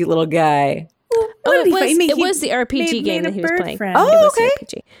this cute little guy. Oh, did he find? it was the RPG game that he was bird playing. friend. Oh, It was the okay.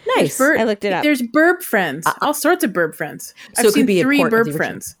 RPG. Nice. Bird- I looked it up. There's burb friends. All sorts of burb friends. So I've it could seen be a 3 port of the burb original.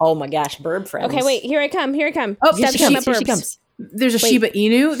 friends. Oh my gosh, Burb Friends. Okay, wait. Here I come. Here I come. Oh, Here Stop she shooting comes. at Here she burbs. comes. There's a Shiba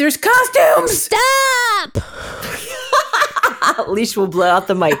Inu. There's costumes. Stop! Leash will blow out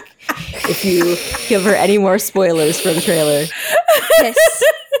the mic if you give her any more spoilers for the trailer. Hiss.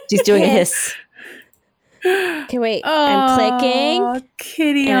 She's doing a hiss. Okay, wait. I'm clicking. Oh,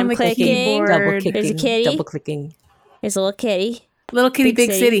 kitty And on I'm the clicking. keyboard. Double kicking. There's a kitty. Double clicking. There's a little kitty. Little kitty, Big big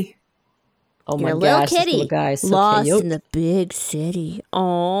city. city. Oh You're my a little gosh, this kitty. little guy is so Lost cute. in the big city.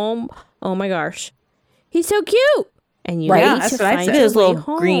 Oh my gosh. He's so cute. And you Right? need Yeah, to that's what I find said. your His way little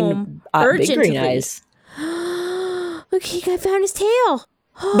home. green, big Urgently. green eyes. Look, I found his tail.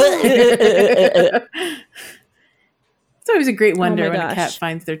 It's always a great wonder my when a gosh. cat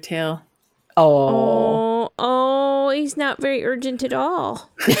finds their tail. Oh. Oh, he's not very urgent at all.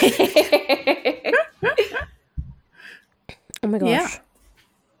 Oh my gosh.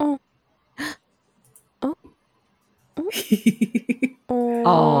 Yeah.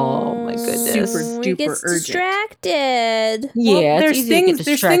 Oh my goodness. Super He duper gets urgent. distracted. Yeah, Well, it's there's easy to get things to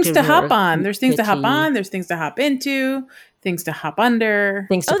distracted hop with on. There's things to hop kitty. on. There's things to hop into. Things to hop under.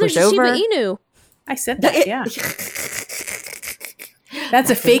 Things to Oh, there's push a over. Shiba Inu. I said that. Yeah. That's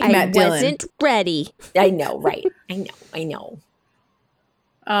a fake I Matt Dillon. wasn't ready. I know, right? I know.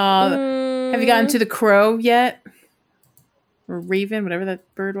 Have you gotten to the crow yet? Or raven, whatever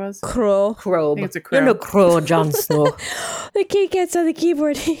that bird was. Crow. Crow. I think it's a crow. You're no crow, Jon Snow. The Kit Kat's on the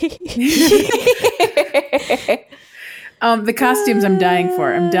keyboard. The costumes I'm dying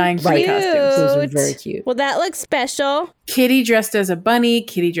for. I'm dying for the costumes. Those are very cute. Well, that looks special. Kitty dressed as a bunny,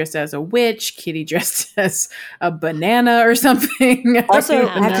 Kitty dressed as a witch, Kitty dressed as a banana or something. Also,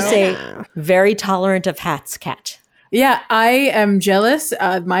 I have to say, very tolerant of hats, cat. Yeah, I am jealous.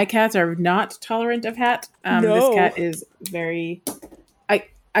 My cats are not tolerant of hat. This cat is very...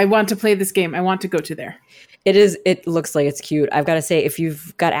 I want to play this game. I want to go to there. It looks like it's cute. I've got to say, if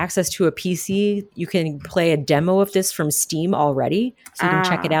you've got access to a PC, you can play a demo of this from Steam already, so you can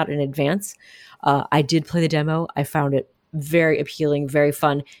check it out in advance. I did play the demo. I found it very appealing, very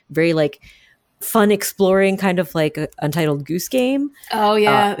fun, very fun exploring, kind of like an Untitled Goose Game. Oh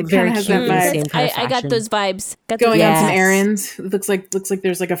yeah, it very kind of has cute. that vibe. I got those vibes. Going on some errands. It looks like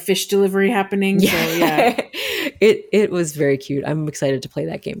there's like a fish delivery happening. Yeah. So yeah, it was very cute. I'm excited to play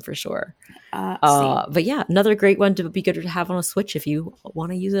that game for sure. But yeah, another great one to be good to have on a Switch if you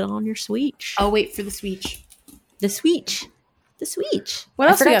want to use it on your Switch. I'll wait for the Switch. The Switch. What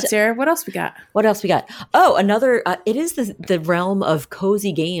else we got, Sarah? What else we got? Oh, another. It is the realm of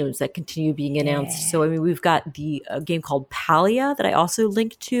cozy games that continue being announced. So I mean, we've got the game called Palia that I also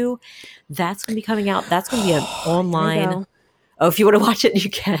linked to. That's going to be coming out. That's going to be an online. Oh, if you want to watch it,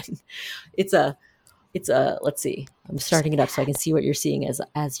 you can. It's a. Let's see. I'm starting it up so I can see what you're seeing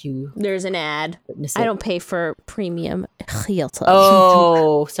as you. There's an ad. I don't pay for premium.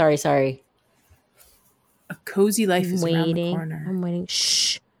 Oh, sorry. A cozy life is around the corner. I'm waiting.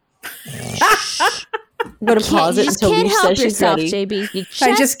 Shh. I'm going to pause it until Leash says she's ready. JB.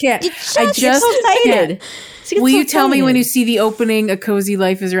 I just can't. I just excited. Will you tell me when you see the opening, A Cozy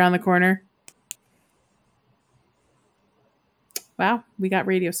Life is Around the Corner? Wow, we got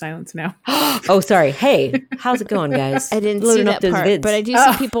radio silence now. Oh, sorry. Hey, how's it going, guys? I didn't see that part, vids. But I do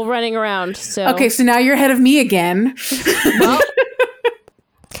see people running around. So okay, so now you're ahead of me again. Well,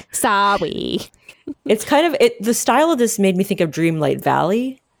 sorry. It's kind of the style of this made me think of Dreamlight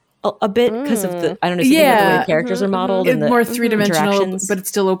Valley a bit because of the I don't know, something about the way the characters are modeled and the more three-dimensional, but it's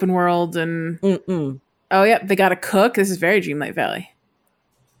still open world and oh yeah, they got to cook. This is very Dreamlight Valley.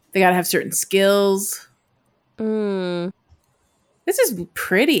 They got to have certain skills. This is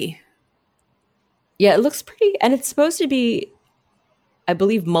pretty. Yeah, it looks pretty, and it's supposed to be, I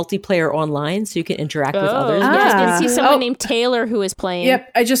believe, multiplayer online, so you can interact with others. Yeah, I did see someone named Taylor who is playing.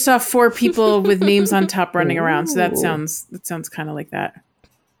 Yep, I just saw 4 people with names on top running around, so that sounds kind of like that.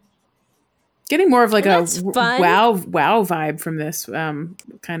 Getting more of like a wow vibe from this,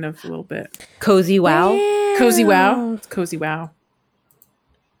 kind of a little bit. Cozy wow, yeah. Cozy wow, cozy wow.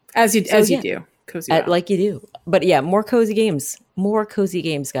 As you do, cozy wow. Like you do. But yeah, more cozy games,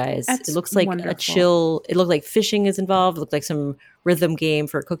 guys. That's it looks like wonderful. a chill. It looked like fishing is involved. It looked like some rhythm game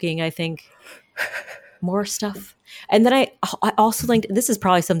for cooking. I think more stuff. And then I also linked. This is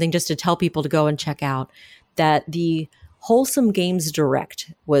probably something just to tell people to go and check out that the Wholesome Games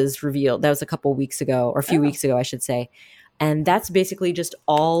Direct was revealed. That was a couple weeks ago, or a few weeks ago, I should say. And that's basically just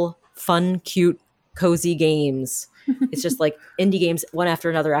all fun, cute, cozy games. It's just like indie games, one after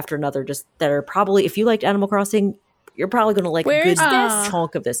another, just that are probably, if you liked Animal Crossing, you're probably going to like a good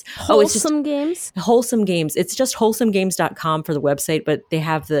chunk of this. Wholesome Games? Wholesome Games. It's just wholesomegames.com for the website, but they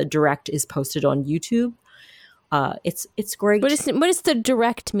have the Direct is posted on YouTube. It's great. What does the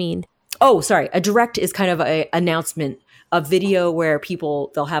Direct mean? Oh, sorry. A Direct is kind of a announcement, a video where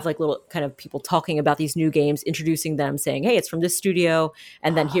they'll have like little kind of people talking about these new games, introducing them, saying, hey, it's from this studio.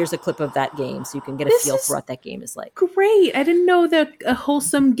 And then here's a clip of that game. So you can get a feel for what that game is like. Great. I didn't know that a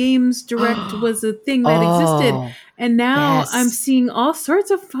Wholesome Games Direct was a thing that existed. And now I'm seeing all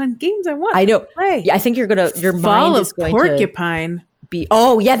sorts of fun games I want to play. Yeah, I think your mind is going Porcupine. Be,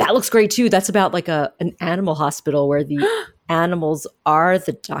 oh yeah, that looks great too. That's about like an animal hospital where the animals are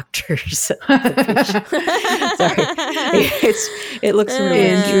the doctors. Sorry, it looks really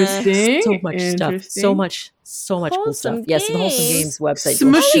interesting. So much stuff. So much cool stuff. Yes, the Wholesome Games website.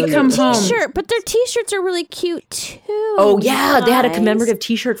 Smushy come home. T-shirt, but their T-shirts are really cute too. Oh yeah, they had a commemorative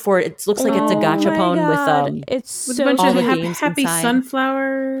T-shirt for it. It looks like it's a gachapon with a bunch all of the games happy inside.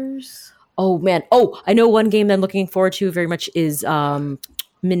 Sunflowers. Oh man! Oh, I know one game that I'm looking forward to very much is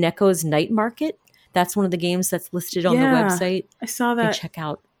Mineko's Night Market. That's one of the games that's listed on the website. I saw that. Check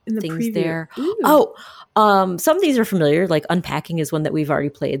out in the things preview. There. Ooh. Oh, some of these are familiar. Like Unpacking is one that we've already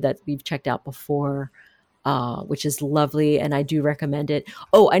played that we've checked out before. which is lovely, and I do recommend it.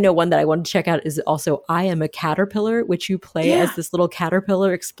 Oh, I know one that I want to check out is also I Am a Caterpillar, which you play as this little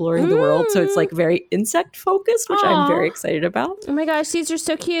caterpillar exploring the world. So it's like very insect focused, which I'm very excited about. Oh my gosh, these are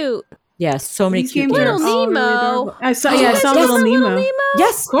so cute. Yeah, so many These cute games games. Little Nemo. Really I saw Little Nemo.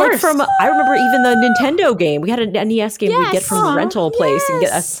 Yes, Of course. like I remember even the Nintendo game. We had a NES game we'd get from the rental place and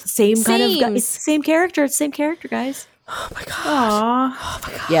get a same kind of. It's the same character. It's the same character, guys. Oh my gosh. Aw. Oh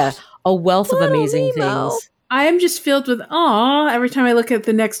my gosh. Yeah, a wealth of amazing Nemo. things. I am just filled with aw every time I look at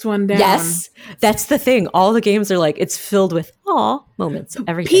the next one down. Yes, that's the thing. All the games are like it's filled with aw moments.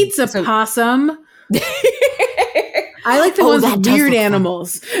 Everything. Pizza Possum. I like the ones with weird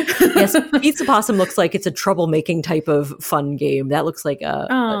animals. Yes, Pizza Possum looks like it's a troublemaking type of fun game. That looks like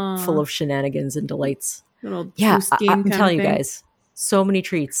full of shenanigans and delights. Little I'm telling you guys, so many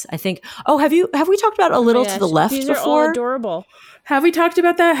treats. I think. Oh, have we talked about A Little to the Left These before? are all adorable. Have we talked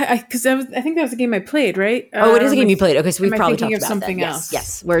about that? Because I think that was a game I played, right? Oh, it is a game you played. Okay, so we've probably talked about something that. else.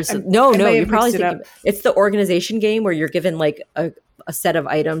 Yes. Whereas no, you probably think thinking it's the organization game where you're given like a set of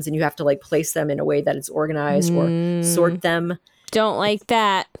items and you have to like place them in a way that it's organized or sort them. Don't like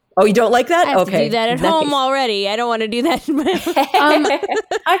that. Oh, you don't like that? I have Okay. to do that at home already. I don't want to do that in my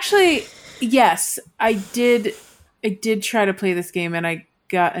Actually, yes, I did try to play this game and I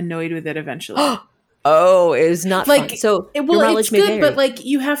got annoyed with it eventually. Oh, it is not like fun. So it's mileage may good, vary. but like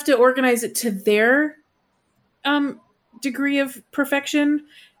you have to organize it to their degree of perfection,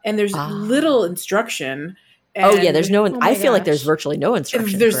 and there's little instruction. And there's no. I feel like there's virtually no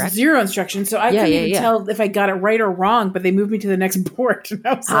instruction. There's correct? zero instruction, so I couldn't even tell if I got it right or wrong. But they moved me to the next board, and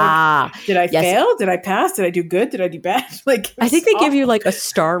I was like, "Did I fail? Did I pass? Did I do good? Did I do bad?" Like, I think they give you like a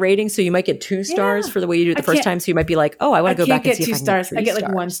star rating, so you might get 2 stars for the way you do it the first time. So you might be like, "Oh, I want to go back and see if I can get 3 I get like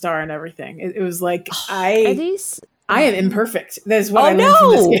stars. 1 star and everything." It was like Are these? I am imperfect. That's what I learned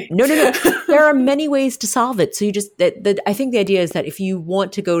from this game. No. There are many ways to solve it. So you just, I think the idea is that if you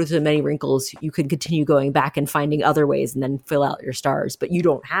want to go to the many wrinkles, you could continue going back and finding other ways and then fill out your stars. But you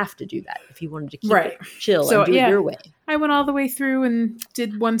don't have to do that if you wanted to keep it chill and do it your way. I went all the way through and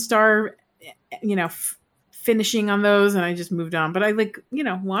did 1 star, finishing on those, and I just moved on. But I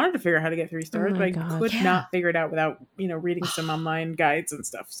wanted to figure out how to get 3 stars, but I could not figure it out without, reading some online guides and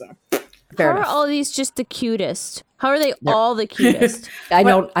stuff. So. How are all these just the cutest? How are they all the cutest? I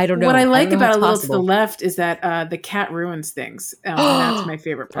don't know. What I like about A Little to the Left is that the cat ruins things. And that's my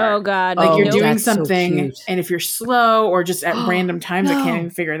favorite part. Oh, God. Like you're doing that's something, so and if you're slow or just at random times, I can't even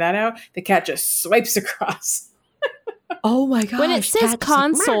figure that out, the cat just swipes across. Oh, my gosh. When it says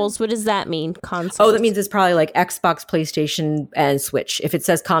consoles, what does that mean? Consoles? Oh, that means it's probably like Xbox, PlayStation, and Switch. If it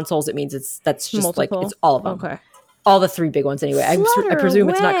says consoles, it means that's just multiple. like, it's all of them. Okay. All the 3 big ones anyway. I presume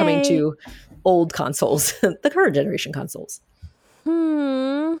it's not coming to old consoles, the current generation consoles.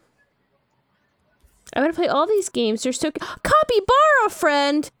 I'm gonna play all these games. They're so Capybara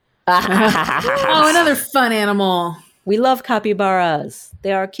friend. Oh, another fun animal. We love capybaras.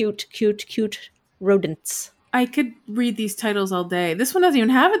 They are cute rodents. I could read these titles all day. This one doesn't even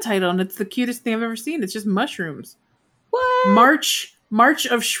have a title, and it's the cutest thing I've ever seen. It's just mushrooms. What? March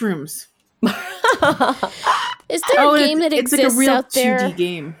of Shrooms. Is there a game that it's exists like a real out there 2D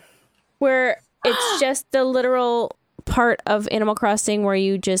game where it's just the literal part of Animal Crossing where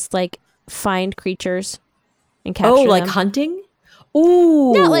you just like find creatures and capture them? Oh, like hunting?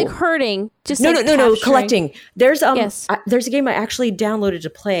 Ooh, not like herding. Just no, like no, collecting. There's there's a game I actually downloaded to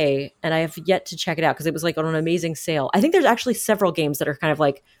play, and I have yet to check it out because it was like on an amazing sale. I think there's actually several games that are kind of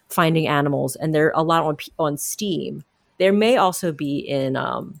like finding animals, and they're a lot on Steam. There may also be in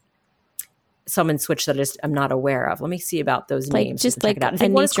some in Switch that I'm not aware of. Let me see about those names. Just like I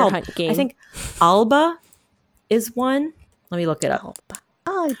think a nature hunt game. I think Alba is one. Let me look it up.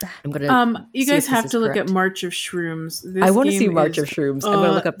 Alba. I'm gonna. You guys have to look at March of Shrooms. I want to see March of Shrooms. I'm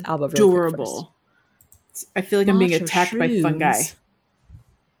gonna look up Alba. Adorable. I feel like I'm being attacked by fungi.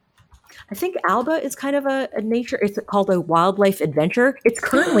 I think Alba is kind of a nature. It's called a wildlife adventure. It's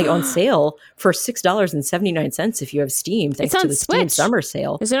currently on sale for $6.79 if you have Steam. Thanks to the Steam summer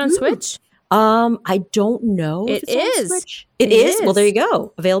sale. Is it on Switch? I don't know. It is. It is. Well, there you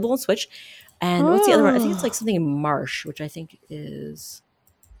go. Available on Switch. And what's the other one? I think it's like something in Marsh, which I think is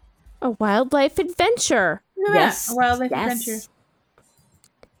a wildlife adventure. Yes, a wildlife adventure.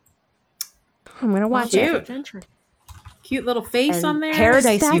 I'm gonna watch it. Adventure. Cute little face on there.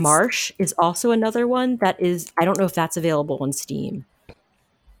 Paradise Marsh is also another one that is. I don't know if that's available on Steam,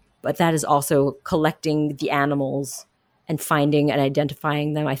 but that is also collecting the animals and finding and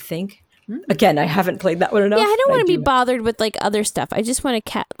identifying them. I think. Again, I haven't played that one enough. Yeah, I don't want to be bothered with like other stuff. I just want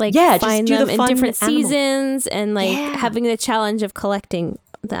to find them in different seasons and like having the challenge of collecting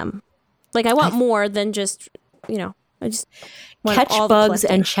them. Like I want more than just, I just want catch all the bugs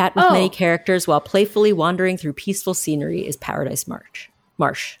collecting. and chat with many characters while playfully wandering through peaceful scenery is Paradise Marsh.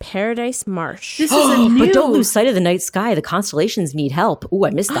 Paradise Marsh. This is a new. But don't lose sight of the night sky. The constellations need help. Ooh,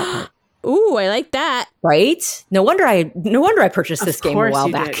 I missed that part. Ooh, I like that. Right? No wonder I purchased this game a while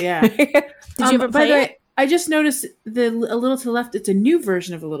back. Did, yeah. Did you ever by play the it? way, I just noticed A Little to the Left. It's a new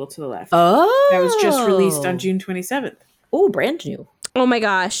version of A Little to the Left. Oh. That was just released on June 27th. Oh, brand new. Oh my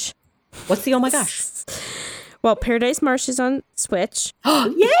gosh. What's the oh my gosh? Well, Paradise Marsh is on Switch.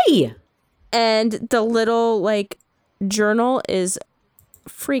 Yay! And the little journal is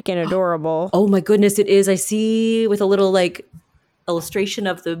freaking adorable. Oh my goodness, it is. I see with a little illustration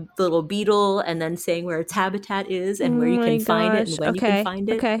of the little beetle and then saying where its habitat is and where you can find it and when you can find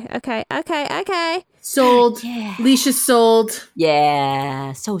it. Okay. Sold. Yeah. Leisha's sold.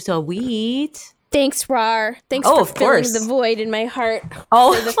 Yeah. So sweet. Thanks, Rar. Thanks Oh, for of filling course. the void in my heart.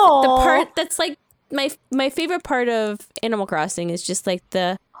 Oh, The part that's my favorite part of Animal Crossing is just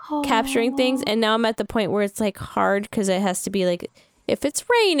the capturing things. And now I'm at the point where it's hard because it has to be if it's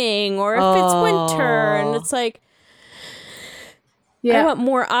raining or if it's winter, and it's I want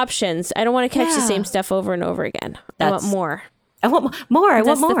more options. I don't want to catch the same stuff over and over again. I want more. I want more. I want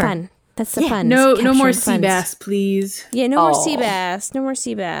That's more. the fun. That's the fun. No is more capturing sea funds. bass, please. Yeah, no more sea bass. No more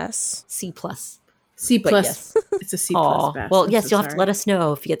sea bass. C plus. C But plus. yes. It's a C plus Oh, bass. well, I'm yes, so you'll have to sorry. let us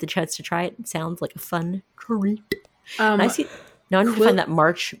know if you get the chance to try it. It sounds like a fun treat. Um, I see. Now I need to find that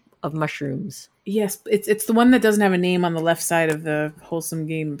March of Mushrooms. Yes, it's the one that doesn't have a name on the left side of the Wholesome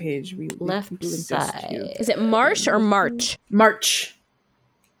Game page. We Left linked those side. to. Is it Marsh or March? March.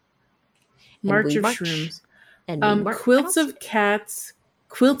 And March we of march. Shrooms. And we march. Quilts and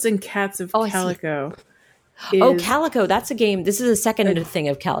Cats of Oh, I see. Calico. Oh, is- Calico. That's a game. This is a second thing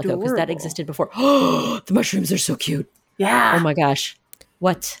of Calico because that adorable. existed before. Oh, the mushrooms are so cute. Yeah. Oh my gosh.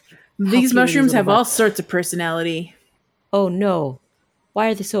 What? How cute These are mushrooms little have all butts? sorts of personality. Oh no. Why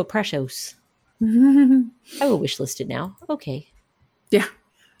are they so precious? I will wish list it now. Okay. Yeah.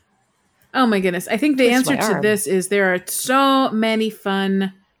 Oh my goodness. I think the Twist answer my to arm. this is there are so many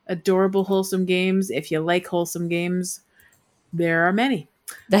fun, adorable, wholesome games. If you like wholesome games, there are many.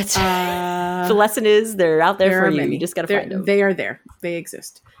 That's the lesson is they're out there for are you. many. You just got to They're- find them. They are there. They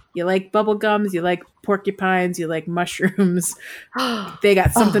exist. You like bubble gums, you like porcupines, you like mushrooms. They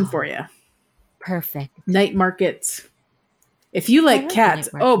got something for you. Perfect. Night markets. If you like like the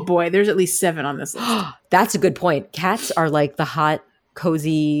cats, night oh market. boy, there's at least 7 on this list. That's a good point. Cats are like the hot,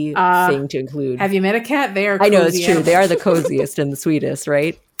 cozy thing to include. Have you met a cat? They are I know it's cozy true. They are animals. the coziest and the sweetest,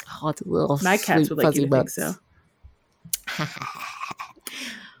 right? Oh, it's a little My cats sweet, would like you fuzzy to think butts. so.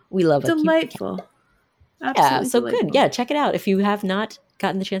 We love a cute cat. Delightful. Yeah, Absolutely so delightful. good. Yeah, check it out. If you have not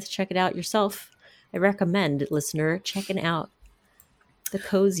gotten the chance to check it out yourself, I recommend, listener, checking out the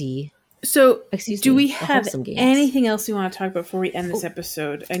cozy. So, Excuse do me, we the have wholesome games. anything else we want to talk about before we end this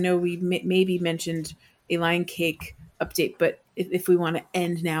episode? I know we maybe mentioned a Lion Cake update, but if we want to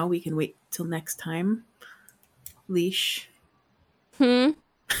end now, we can wait till next time. Leash. Would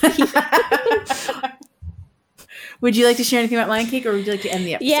you like to share anything about Lion Cake, or would you like to end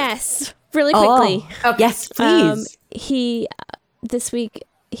the episode? Yes, really quickly. Oh, yes, please. He this week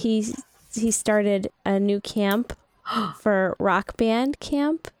he started a new camp for rock band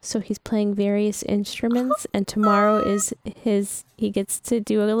camp. So he's playing various instruments, and tomorrow is he gets to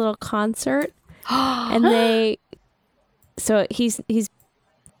do a little concert, and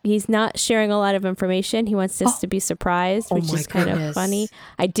he's not sharing a lot of information. He wants us to be surprised, which my is kind of goodness. funny.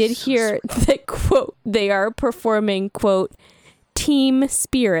 I did hear that quote they are performing quote Team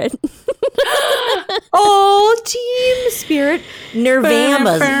Spirit. Oh, Team Spirit.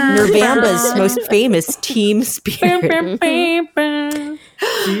 Nirvana's most famous Team Spirit.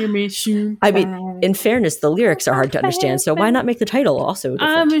 I mean, in fairness, the lyrics are hard to understand, so why not make the title also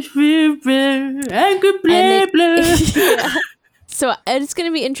different? Yeah. So it's going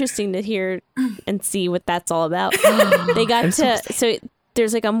to be interesting to hear and see what that's all about. They got so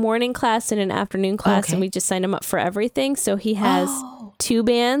there's like a morning class and an afternoon class, Okay. and we just signed him up for everything. So he has 2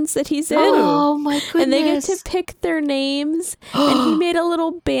 bands that he's in. Oh my goodness. And they get to pick their names. And he made a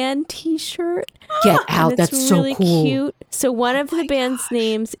little band T-shirt. Get And out. it's That's really so cool. cute. So one of the band's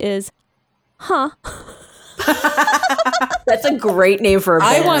names is That's a great name for a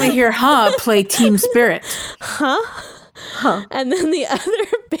band. I want to hear play Team Spirit. And then the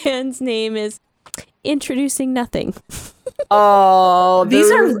other band's name is Introducing Nothing. Oh, These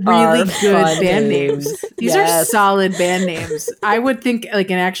are those really good fun band names. These are Yes. solid band names. I would think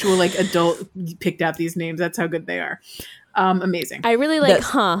like an actual like adult picked out these names. That's how good they are. Amazing. I really like That's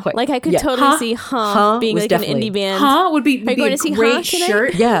quite- Like I could yeah. totally see Huh being was like an definitely- indie band. would be Are you going a to see great tonight?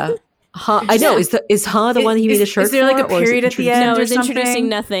 shirt. Yeah. I know. Is Ha the one he made a shirt for? Is there like a period at the end? No, or it's introducing something?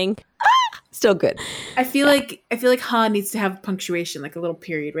 nothing. Still good. I feel like Ha needs to have punctuation, like a little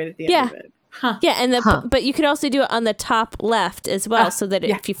period right at the end of it. Huh. Yeah, and but you could also do it on the top left as well, so that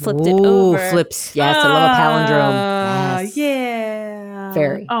if you flipped it Ooh, over, flips. Yes, I love a palindrome. Yes. Yeah.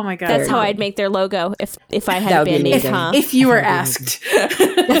 Very. Oh my god. that's how I'd make their logo if I had a That would be band name. amazing. Huh? If you were asked.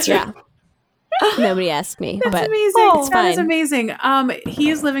 That's right. Nobody asked me, That's but amazing. it's That is fine. amazing.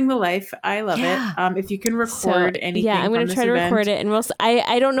 He is living the life. I love it. If you can record anything, yeah, I'm going to try to record it, and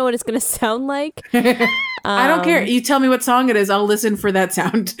I don't know what it's going to sound like. I don't care. You tell me what song it is. I'll listen for that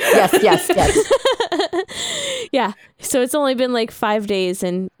sound. Yes. Yeah. So it's only been like 5 days,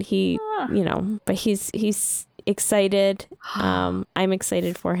 and he, but he's excited. I'm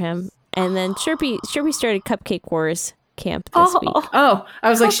excited for him. And then Chirpy started Cupcake Wars camp this week. Oh, I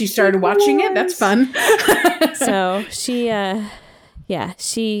was like, she started watching it. That's fun. So she's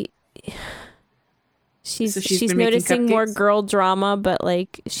been making noticing more cupcakes? girl drama, but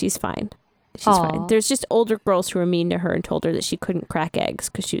like she's fine. She's fine. There's just older girls who were mean to her and told her that she couldn't crack eggs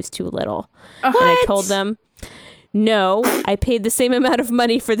because she was too little. And I told them, no, I paid the same amount of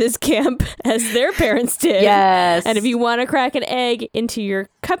money for this camp as their parents did. Yes. And if you want to crack an egg into your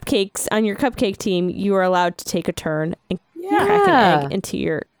cupcakes on your cupcake team, you are allowed to take a turn and crack an egg into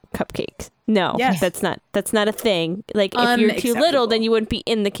your cupcake. No, that's not a thing. Like if you're too little, then you wouldn't be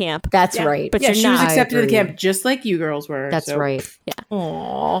in the camp. That's right. But Yeah, you're she not. was accepted to the camp just like you girls were. That's so. right. Yeah.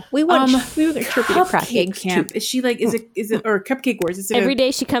 Aww. We want Chirpy to crack Cupcake eggs camp. too. Is she like? Is it or Cupcake Wars? Is it Every day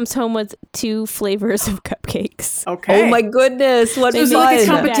she comes home with 2 flavors of cupcakes. Okay. Oh my goodness! What So is is it like a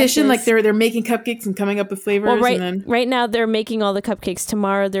fun. competition? Batches. Like they're making cupcakes and coming up with flavors. Well, and then... right now they're making all the cupcakes.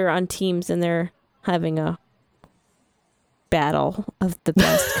 Tomorrow they're on teams and they're having a battle of the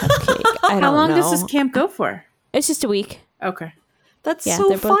best cupcake. How long does this camp go for? It's just a week. Okay. That's Yeah, so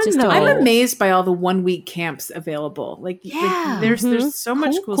they're both fun just though. a I'm Oh. amazed by all the 1 week camps available. Like there's so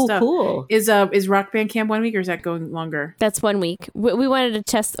much cool stuff. Cool. Is Rock Band camp 1 week or is that going longer? That's 1 week. We wanted to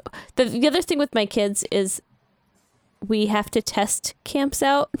test. The other thing with my kids is we have to test camps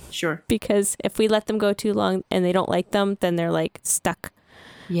out Sure. because if we let them go too long and they don't like them, then they're like stuck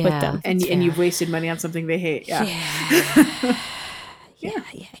with them. And you've wasted money on something they hate. Yeah.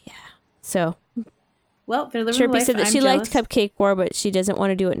 Yeah. So Well, they're living the Chirpy life. said that I'm she jealous. liked Cupcake War, but she doesn't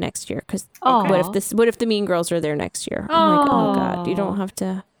want to do it next year because Aw. what if the Mean Girls are there next year? I'm like, oh god, you don't have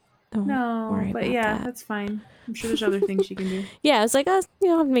to. Don't No, worry but about yeah, that. that's fine. I'm sure there's other things you can do. Yeah, I was like, oh, you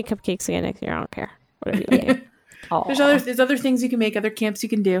don't have to make cupcakes again next year. I don't care. Whatever you want to do. There's other things you can make, other camps you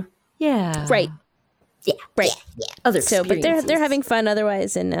can do. Yeah. Right. Yeah. Right. Yeah. Other So, but experiences. they're having fun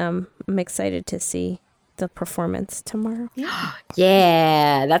otherwise, and I'm excited to see the performance tomorrow.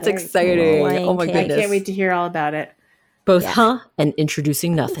 Yeah, that's Very exciting. cool. Oh my I I goodness. can't wait to hear all about it. Both and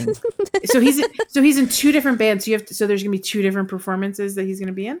introducing nothing. So he's in 2 different bands. So there's gonna be 2 different performances that he's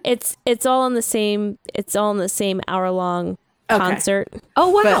gonna be in. It's all in the same hour long concert. Oh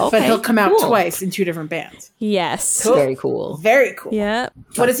wow. But he'll come out Cool. twice in 2 different bands. Yes. Cool. Very cool. Very cool. Yeah.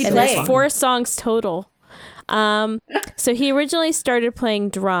 What is he And playing? there's 4 songs total. So he originally started playing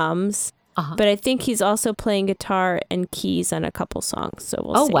drums, but I think he's also playing guitar and keys on a couple songs. So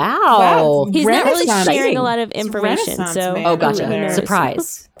we'll Oh see. wow. He's not really Renaissance. sharing a lot of information. Renaissance So man Oh over gotcha. there.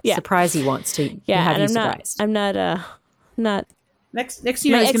 Surprise. Yeah. Surprise he wants to yeah, have and you I'm surprised. not. Next My he's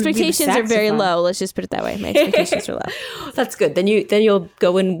gonna be the expectations are very saxophone. low. Let's just put it that way. My expectations are low. That's good. Then you'll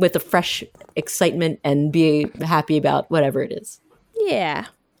go in with a fresh excitement and be happy about whatever it is. Yeah.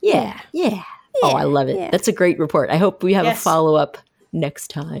 Yeah. Oh, I love it. Yeah. That's a great report. I hope we have a Yes. follow-up next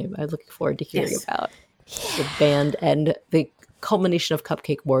time. I'm looking forward to hearing Yes. about the band and the culmination of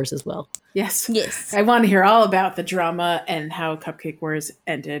Cupcake Wars as well. Yes. Yes. I want to hear all about the drama and how Cupcake Wars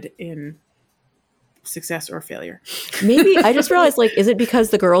ended in success or failure. Maybe I just realized, like, is it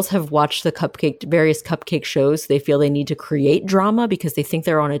because the girls have watched the various cupcake shows? They feel they need to create drama because they think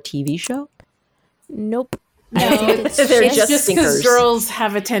they're on a TV show. Nope. They're It's just just stinkers. because girls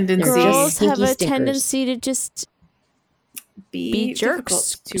have a tendency Girls have Stinky a stinkers. tendency to just be jerks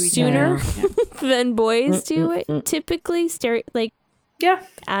difficult to each sooner other. than boys do it. Typically, Yeah.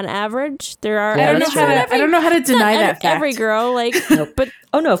 on average, there are. Yeah, I don't know that's how true. to. I don't know how to deny that fact. Every girl, like, but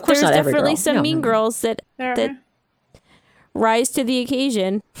Oh no, of course there's not every definitely girl. some No, mean no. girls that There are. that rise to the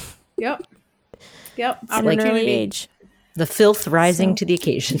occasion Yep. Yep. at an Opportunity. early age. The filth rising to the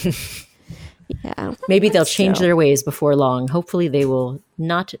occasion. Yeah. Maybe they'll change So- their ways before long. Hopefully, they will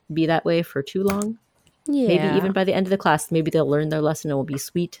not be that way for too long. Yeah. Maybe even by the end of the class, maybe they'll learn their lesson and will be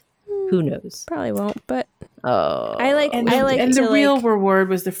sweet. Who knows? probably won't, but Oh, I like. And, I like and to the real like, reward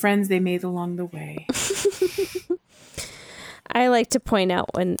was the friends they made along the way. I like to point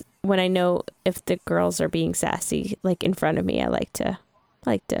out when when I know if the girls are being sassy, like in front of me, I like to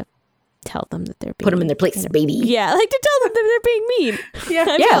tell them that they're being Put them in their place, baby. Yeah, I like to tell them that they're being mean.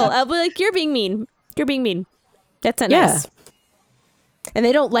 Yeah. I'll be like, you're being mean. You're being mean. That's not nice. And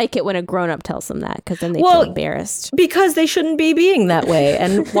they don't like it when a grown-up tells them that, because then they feel embarrassed. Because they shouldn't be being that way.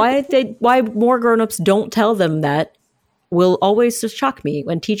 And why more grown-ups don't tell them that will always just shock me.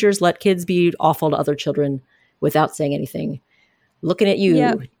 When teachers let kids be awful to other children without saying anything. Looking at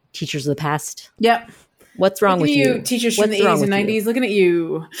you, teachers of the past. Yep. What's wrong with you? Teachers from the 80s and 90s, looking at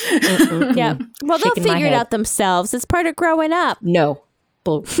you. Yeah. Well, they'll figure it out themselves. It's part of growing up. No.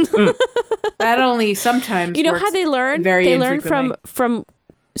 That only sometimes You know how they learn? They learn from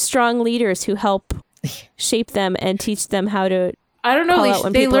strong leaders who help shape them and teach them how to. I don't know.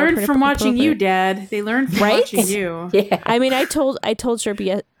 They learn from watching you, Dad. They learn from watching you. Yeah. I mean, I told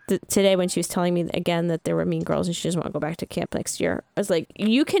Sherpy today when she was telling me again that there were mean girls and she doesn't want to go back to camp next year. I was like,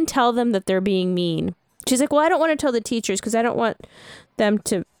 you can tell them that they're being mean. She's like, well, I don't want to tell the teachers because I don't want them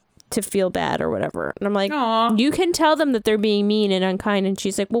to feel bad or whatever. And I'm like, Aww. You can tell them that they're being mean and unkind. And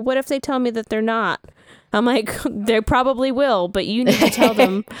she's like, well, what if they tell me that they're not? I'm like, they probably will, but you need to tell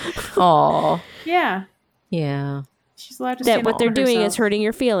them. Aw. Yeah. Yeah. She's allowed to that what they're doing herself. is hurting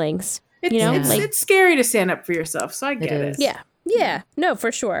your feelings. It's scary to stand up for yourself, so I get it. Yeah. No,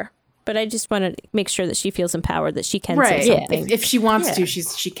 for sure. But I just want to make sure that she feels empowered, that she can say something. If she wants to,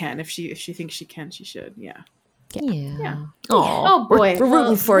 she can. If she thinks she can, she should. Yeah. Oh boy, we're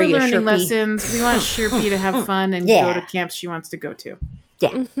rooting for you, learning Sherpy. lessons. We want Sherpy to have fun and go to camps she wants to go to. Yeah.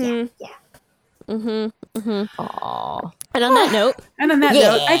 Mm-hmm. Aww. And on that note,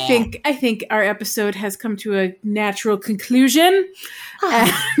 I think our episode has come to a natural conclusion,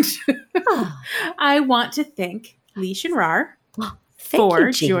 and I want to thank Leash and Rar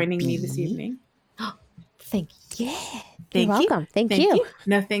for joining me this evening. Thank you. You're welcome. Thank you.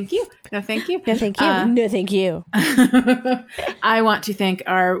 No, thank you. No, thank you. No, thank you. No, thank you. I want to thank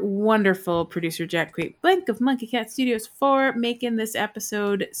our wonderful producer, Jack Quaid-Blank of Monkey Cat Studios, for making this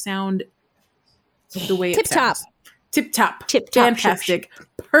episode sound the way it sounds. Tip-top. Fantastic.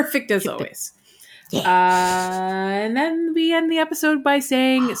 Perfect as always. Yeah. And then we end the episode by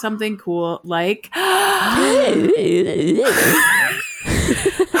saying something cool like...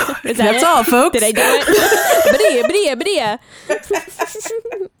 That's all, folks. Did I do it? Badia.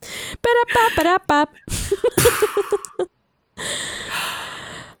 Ba-da-ba-ba-da-ba.